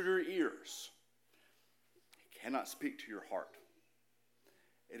speaks to your ears, he cannot speak to your heart.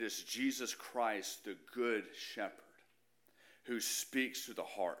 It is Jesus Christ, the good shepherd, who speaks to the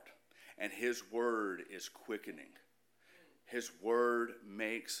heart, and his word is quickening. His word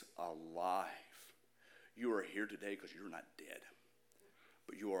makes alive. You are here today because you're not dead,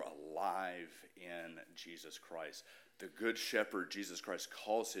 but you are alive in Jesus Christ. The good shepherd, Jesus Christ,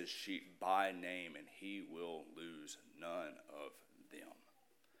 calls his sheep by name, and he will lose none of them.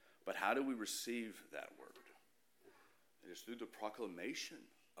 But how do we receive that word? It is through the proclamation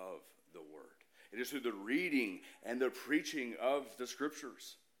of the word. It is through the reading and the preaching of the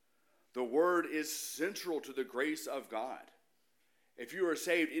scriptures. The word is central to the grace of God. If you are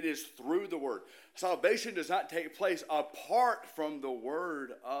saved, it is through the word. Salvation does not take place apart from the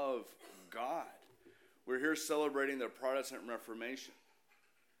word of God. We're here celebrating the Protestant Reformation.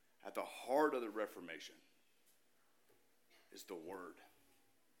 At the heart of the Reformation is the word.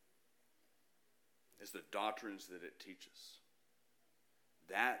 It's the doctrines that it teaches.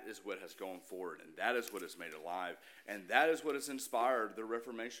 That is what has gone forward, and that is what has made alive, and that is what has inspired the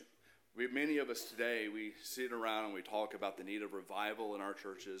Reformation. Many of us today, we sit around and we talk about the need of revival in our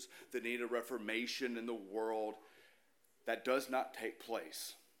churches, the need of reformation in the world. That does not take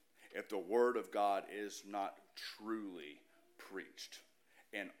place if the Word of God is not truly preached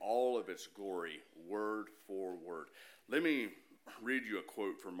in all of its glory, word for word. Let me read you a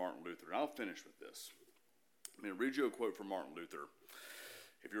quote from Martin Luther, and I'll finish with this. I'm going to read you a quote from Martin Luther.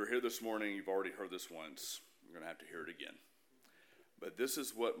 If you're here this morning, you've already heard this once. You're going to have to hear it again. But this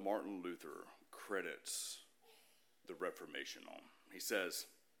is what Martin Luther credits the Reformation on. He says,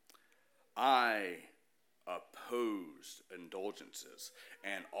 I opposed indulgences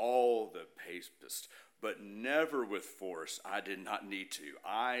and all the papists, but never with force. I did not need to.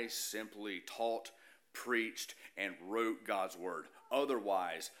 I simply taught, preached, and wrote God's word.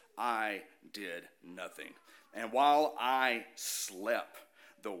 Otherwise, I did nothing. And while I slept,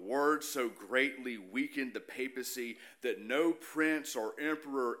 the word so greatly weakened the papacy that no prince or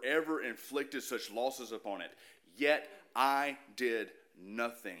emperor ever inflicted such losses upon it. Yet I did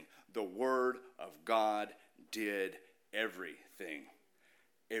nothing. The word of God did everything.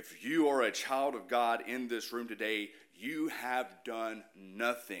 If you are a child of God in this room today, you have done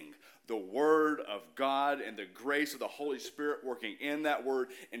nothing. The word of God and the grace of the Holy Spirit working in that word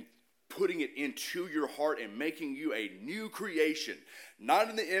and putting it into your heart and making you a new creation, not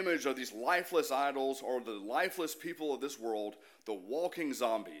in the image of these lifeless idols or the lifeless people of this world, the walking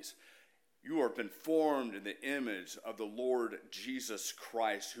zombies. You have been formed in the image of the Lord Jesus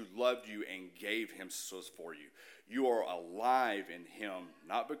Christ, who loved you and gave himself for you. You are alive in him,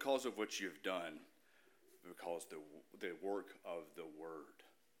 not because of what you've done, but because the work of the word.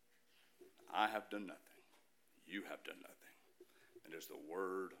 I have done nothing. You have done nothing. It is the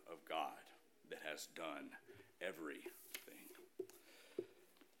word of God that has done everything.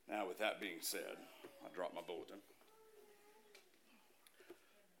 Now, with that being said, I dropped my bulletin.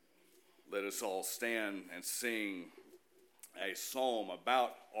 Let us all stand and sing a psalm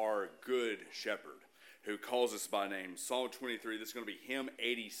about our good shepherd who calls us by name. Psalm 23, this is going to be hymn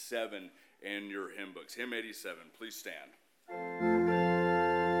 87 in your hymn books. Hymn 87, please stand.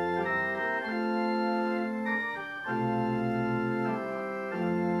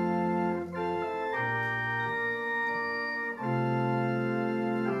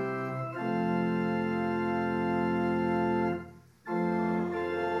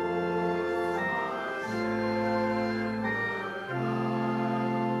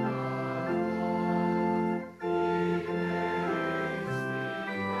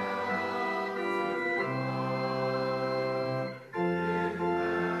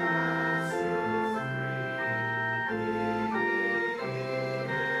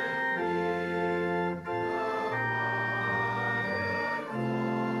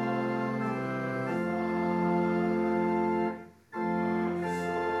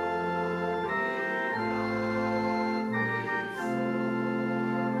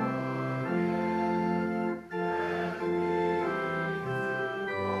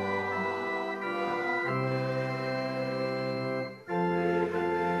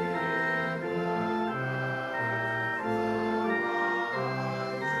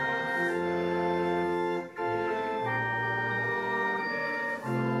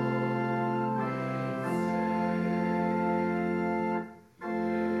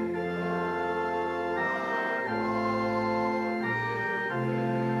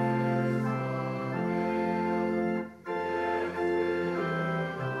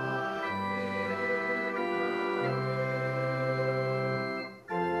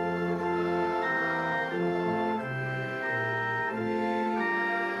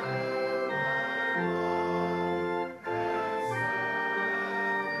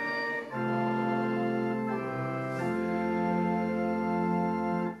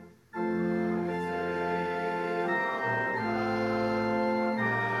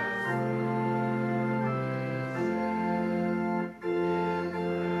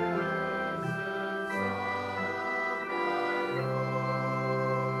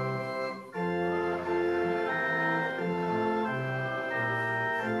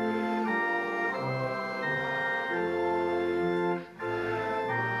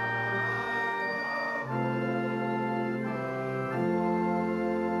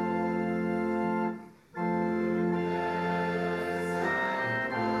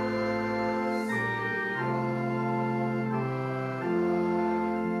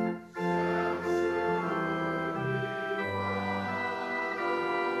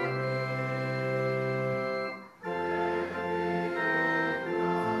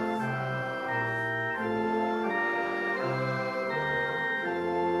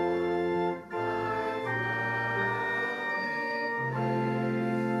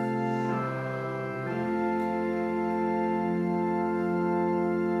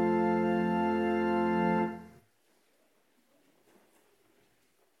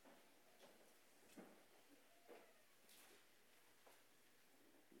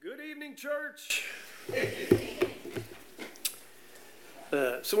 Good evening, church.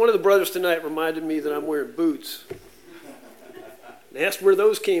 So one of the brothers tonight reminded me that I'm wearing boots. And asked where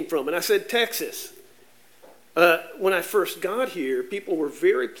those came from, and I said Texas. When I first got here, people were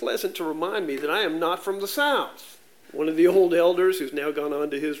very pleasant to remind me that I am not from the South. One of the old elders, who's now gone on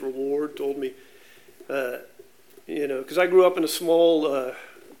to his reward, told me, because I grew up in a small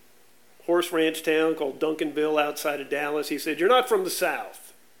horse ranch town called Duncanville outside of Dallas. He said, you're not from the South,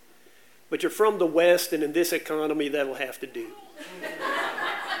 but you're from the West, and in this economy, that'll have to do.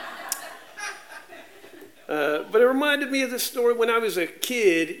 But it reminded me of this story when I was a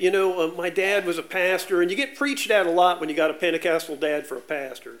kid. My dad was a pastor, and you get preached at a lot when you got a Pentecostal dad for a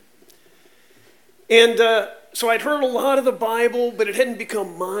pastor. And so I'd heard a lot of the Bible, but it hadn't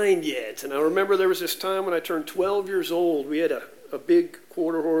become mine yet. And I remember there was this time when I turned 12 years old. We had a big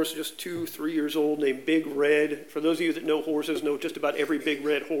quarter horse, just 2-3 years old, named Big Red. For those of you that know horses, know just about every Big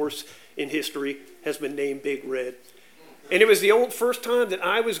Red horse in history has been named Big Red. And it was the first time that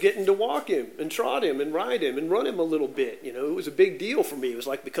I was getting to walk him and trot him and ride him and run him a little bit. It was a big deal for me. It was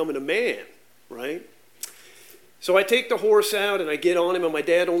like becoming a man, right? So I take the horse out and I get on him, and my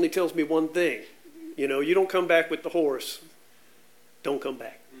dad only tells me one thing. You don't come back with the horse. Don't come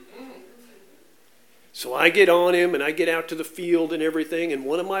back. So I get on him and I get out to the field and everything, and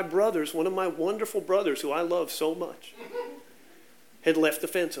one of my wonderful brothers who I love so much, had left the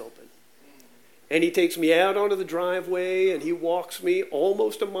fence open. And he takes me out onto the driveway, and he walks me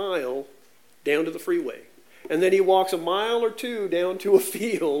almost a mile down to the freeway. And then he walks a mile or two down to a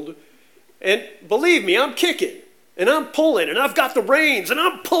field. And believe me, I'm kicking, and I'm pulling, and I've got the reins, and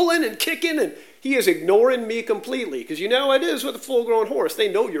I'm pulling and kicking, and he is ignoring me completely. Because you know how it is with a full-grown horse.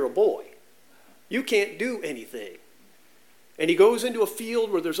 They know you're a boy. You can't do anything. And he goes into a field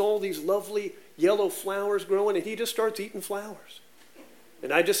where there's all these lovely yellow flowers growing, and he just starts eating flowers.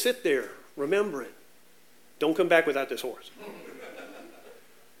 And I just sit there, remembering, don't come back without this horse.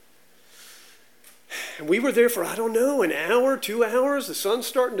 And we were there for, an hour, 2 hours. The sun's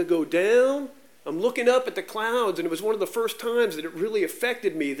starting to go down. I'm looking up at the clouds, and it was one of the first times that it really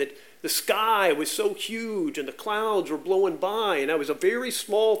affected me that the sky was so huge and the clouds were blowing by, and I was a very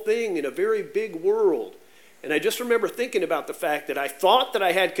small thing in a very big world. And I just remember thinking about the fact that I thought that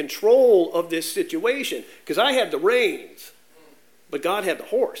I had control of this situation because I had the reins, but God had the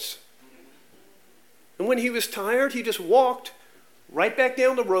horse. And when he was tired, he just walked right back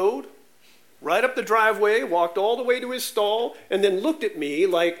down the road, right up the driveway, walked all the way to his stall, and then looked at me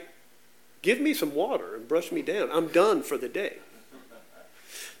like, give me some water and brush me down. I'm done for the day.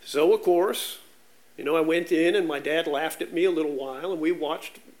 So, of course, I went in, and my dad laughed at me a little while, and we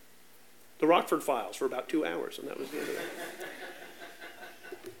watched the Rockford Files for about 2 hours, and that was the end of that.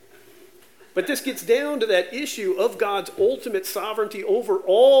 But this gets down to that issue of God's ultimate sovereignty over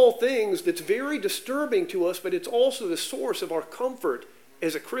all things that's very disturbing to us, but it's also the source of our comfort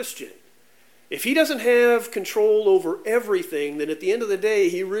as a Christian. If he doesn't have control over everything, then at the end of the day,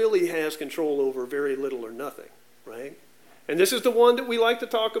 he really has control over very little or nothing, right? And this is the one that we like to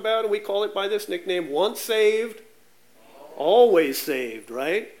talk about, and we call it by this nickname, once saved, always saved,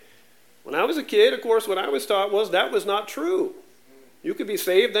 right? When I was a kid, of course, what I was taught was that was not true. You could be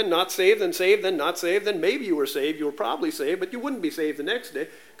saved, then not saved, then not saved, then maybe you were saved. You were probably saved, but you wouldn't be saved the next day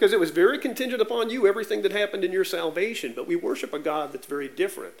because it was very contingent upon you, everything that happened in your salvation. But we worship a God that's very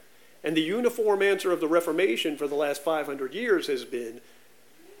different. And the uniform answer of the Reformation for the last 500 years has been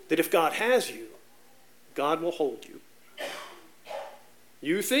that if God has you, God will hold you.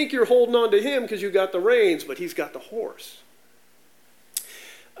 You think you're holding on to him because you got the reins, but he's got the horse.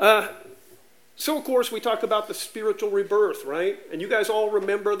 So, of course, we talk about the spiritual rebirth, right? And you guys all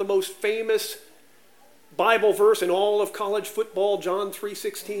remember the most famous Bible verse in all of college football, John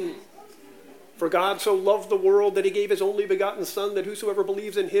 3:16. For God so loved the world that he gave his only begotten Son, that whosoever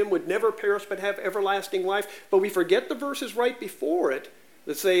believes in him would never perish but have everlasting life. But we forget the verses right before it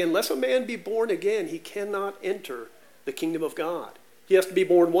that say, unless a man be born again, he cannot enter the kingdom of God. He has to be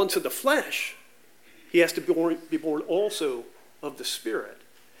born once of the flesh. He has to be born also of the Spirit.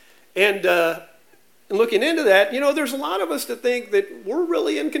 And looking into that, there's a lot of us that think that we're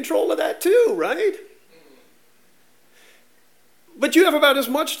really in control of that too, right? But you have about as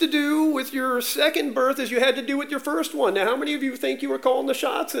much to do with your second birth as you had to do with your first one. Now, how many of you think you were calling the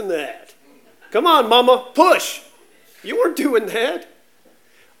shots in that? Come on, mama, push. You weren't doing that.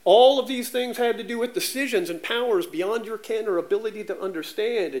 All of these things had to do with decisions and powers beyond your ken or ability to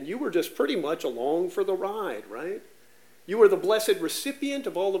understand, and you were just pretty much along for the ride, right? You were the blessed recipient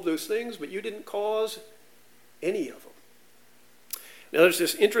of all of those things, but you didn't cause any of them. Now, there's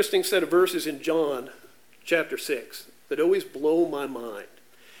this interesting set of verses in John chapter 6 that always blow my mind.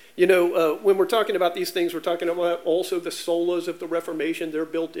 You know, when we're talking about these things, we're talking about also the solas of the Reformation. They're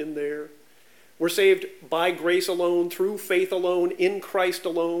built in there. We're saved by grace alone, through faith alone, in Christ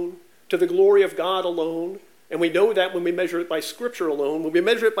alone, to the glory of God alone. And we know that when we measure it by Scripture alone. When we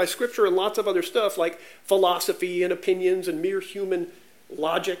measure it by Scripture and lots of other stuff like philosophy and opinions and mere human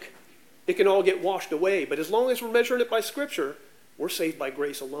logic, it can all get washed away. But as long as we're measuring it by Scripture, we're saved by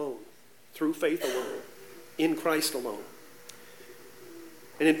grace alone, through faith alone, in Christ alone.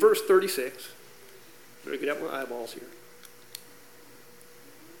 And in verse 36, better get out my eyeballs here.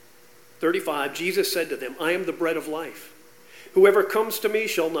 35, Jesus said to them, I am the bread of life. Whoever comes to me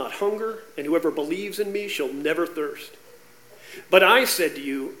shall not hunger, and whoever believes in me shall never thirst. But I said to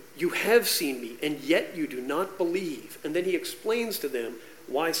you, you have seen me, and yet you do not believe. And then he explains to them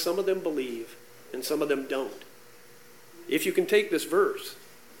why some of them believe and some of them don't. If you can take this verse,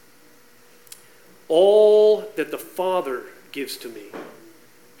 all that the Father gives to me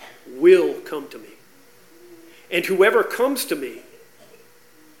will come to me. And whoever comes to me,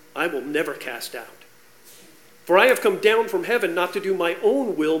 I will never cast out. For I have come down from heaven not to do my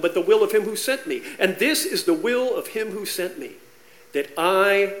own will, but the will of him who sent me. And this is the will of him who sent me, that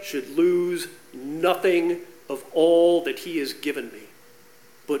I should lose nothing of all that he has given me,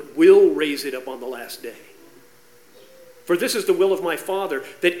 but will raise it up on the last day. For this is the will of my Father,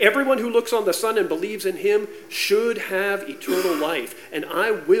 that everyone who looks on the Son and believes in him should have eternal life, and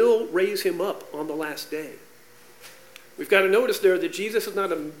I will raise him up on the last day. We've got to notice there that Jesus is not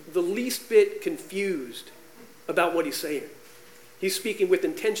the least bit confused about what he's saying. He's speaking with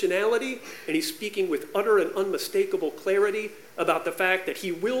intentionality, and he's speaking with utter and unmistakable clarity about the fact that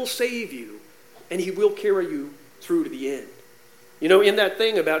he will save you, and he will carry you through to the end. You know, in that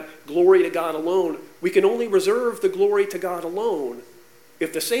thing about glory to God alone, we can only reserve the glory to God alone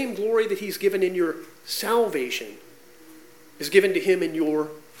if the same glory that he's given in your salvation is given to him in your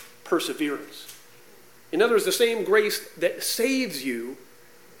perseverance. In other words, the same grace that saves you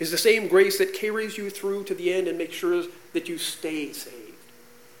is the same grace that carries you through to the end and makes sure that you stay saved.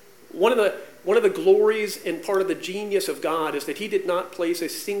 One of the glories and part of the genius of God is that he did not place a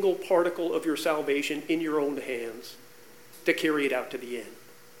single particle of your salvation in your own hands to carry it out to the end.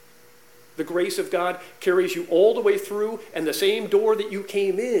 The grace of God carries you all the way through, and the same door that you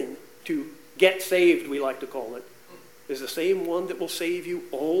came in to get saved, we like to call it, is the same one that will save you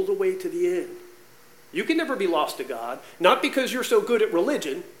all the way to the end. You can never be lost to God, not because you're so good at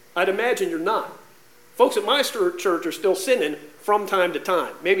religion. I'd imagine you're not. Folks at my church are still sinning from time to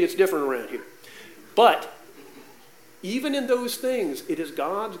time. Maybe it's different around here. But even in those things, it is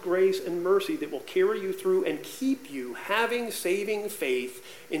God's grace and mercy that will carry you through and keep you having saving faith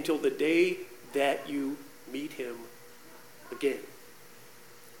until the day that you meet him again.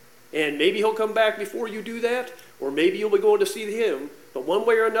 And maybe he'll come back before you do that, or maybe you'll be going to see him. But one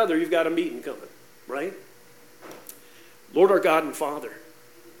way or another, you've got a meeting coming, right? Lord our God and Father,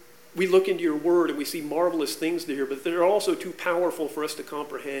 we look into your word and we see marvelous things there, but they're also too powerful for us to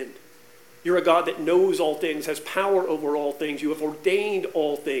comprehend. You're a God that knows all things, has power over all things. You have ordained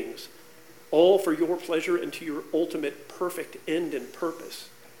all things, all for your pleasure and to your ultimate perfect end and purpose.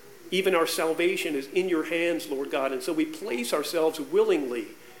 Even our salvation is in your hands, Lord God, and so we place ourselves willingly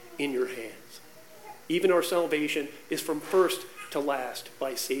in your hands. Even our salvation is from first to last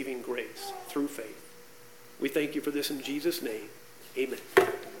by saving grace through faith. We thank you for this in Jesus' name. Amen.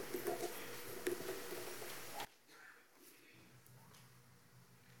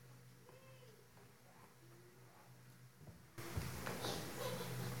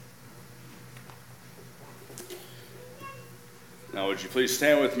 Now would you please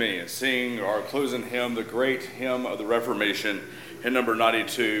stand with me and sing our closing hymn, the great hymn of the Reformation, hymn number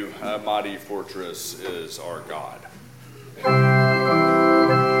 92, Mighty Fortress is Our God.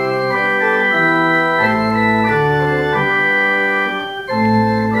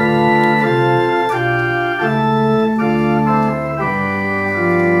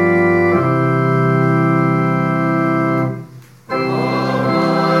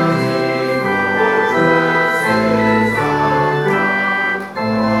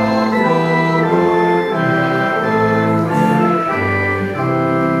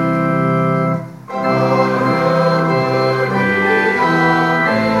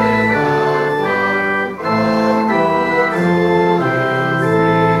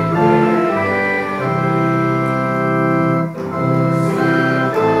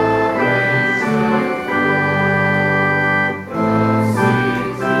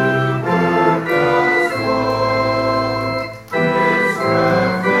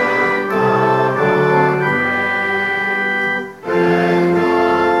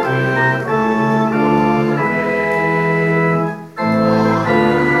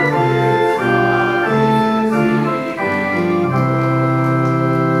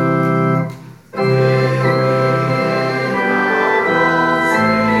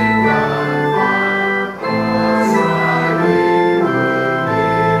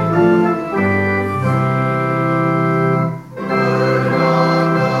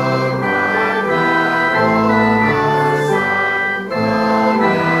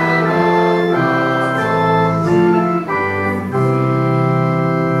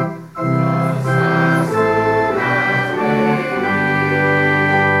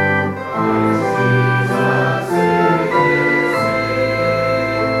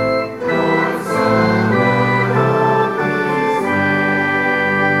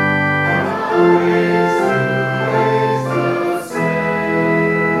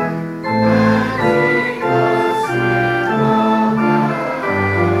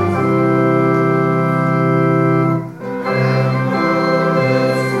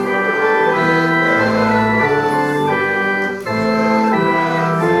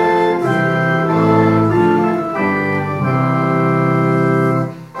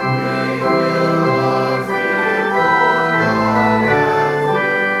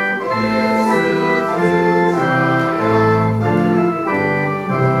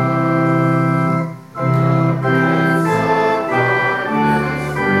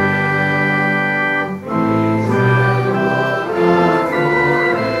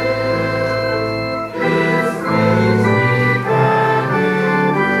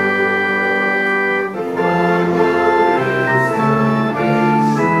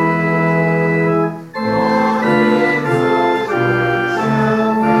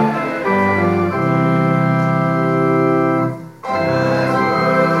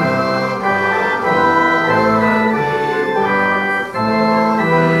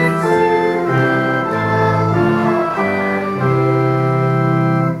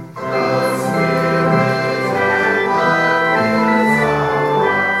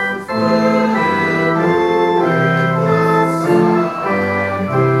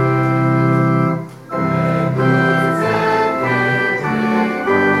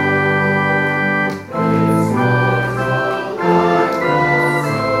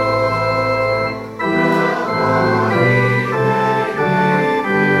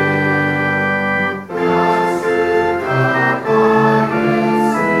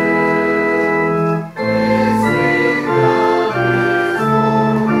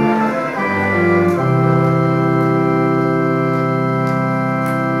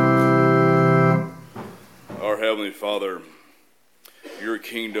 Heavenly Father, your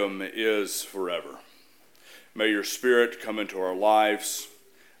kingdom is forever. May your Spirit come into our lives.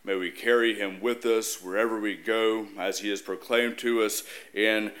 May we carry him with us wherever we go, as he is proclaimed to us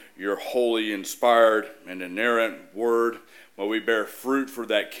in your holy, inspired, and inerrant word. May we bear fruit for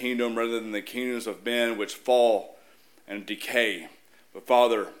that kingdom rather than the kingdoms of men which fall and decay. But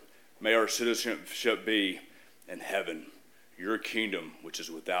Father, may our citizenship be in heaven, your kingdom which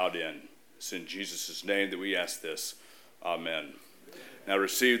is without end. It's in Jesus' name that we ask this. Amen. Now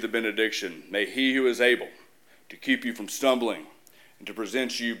receive the benediction. May he who is able to keep you from stumbling and to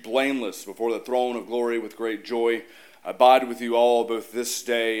present you blameless before the throne of glory with great joy abide with you all both this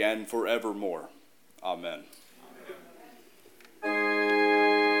day and forevermore. Amen.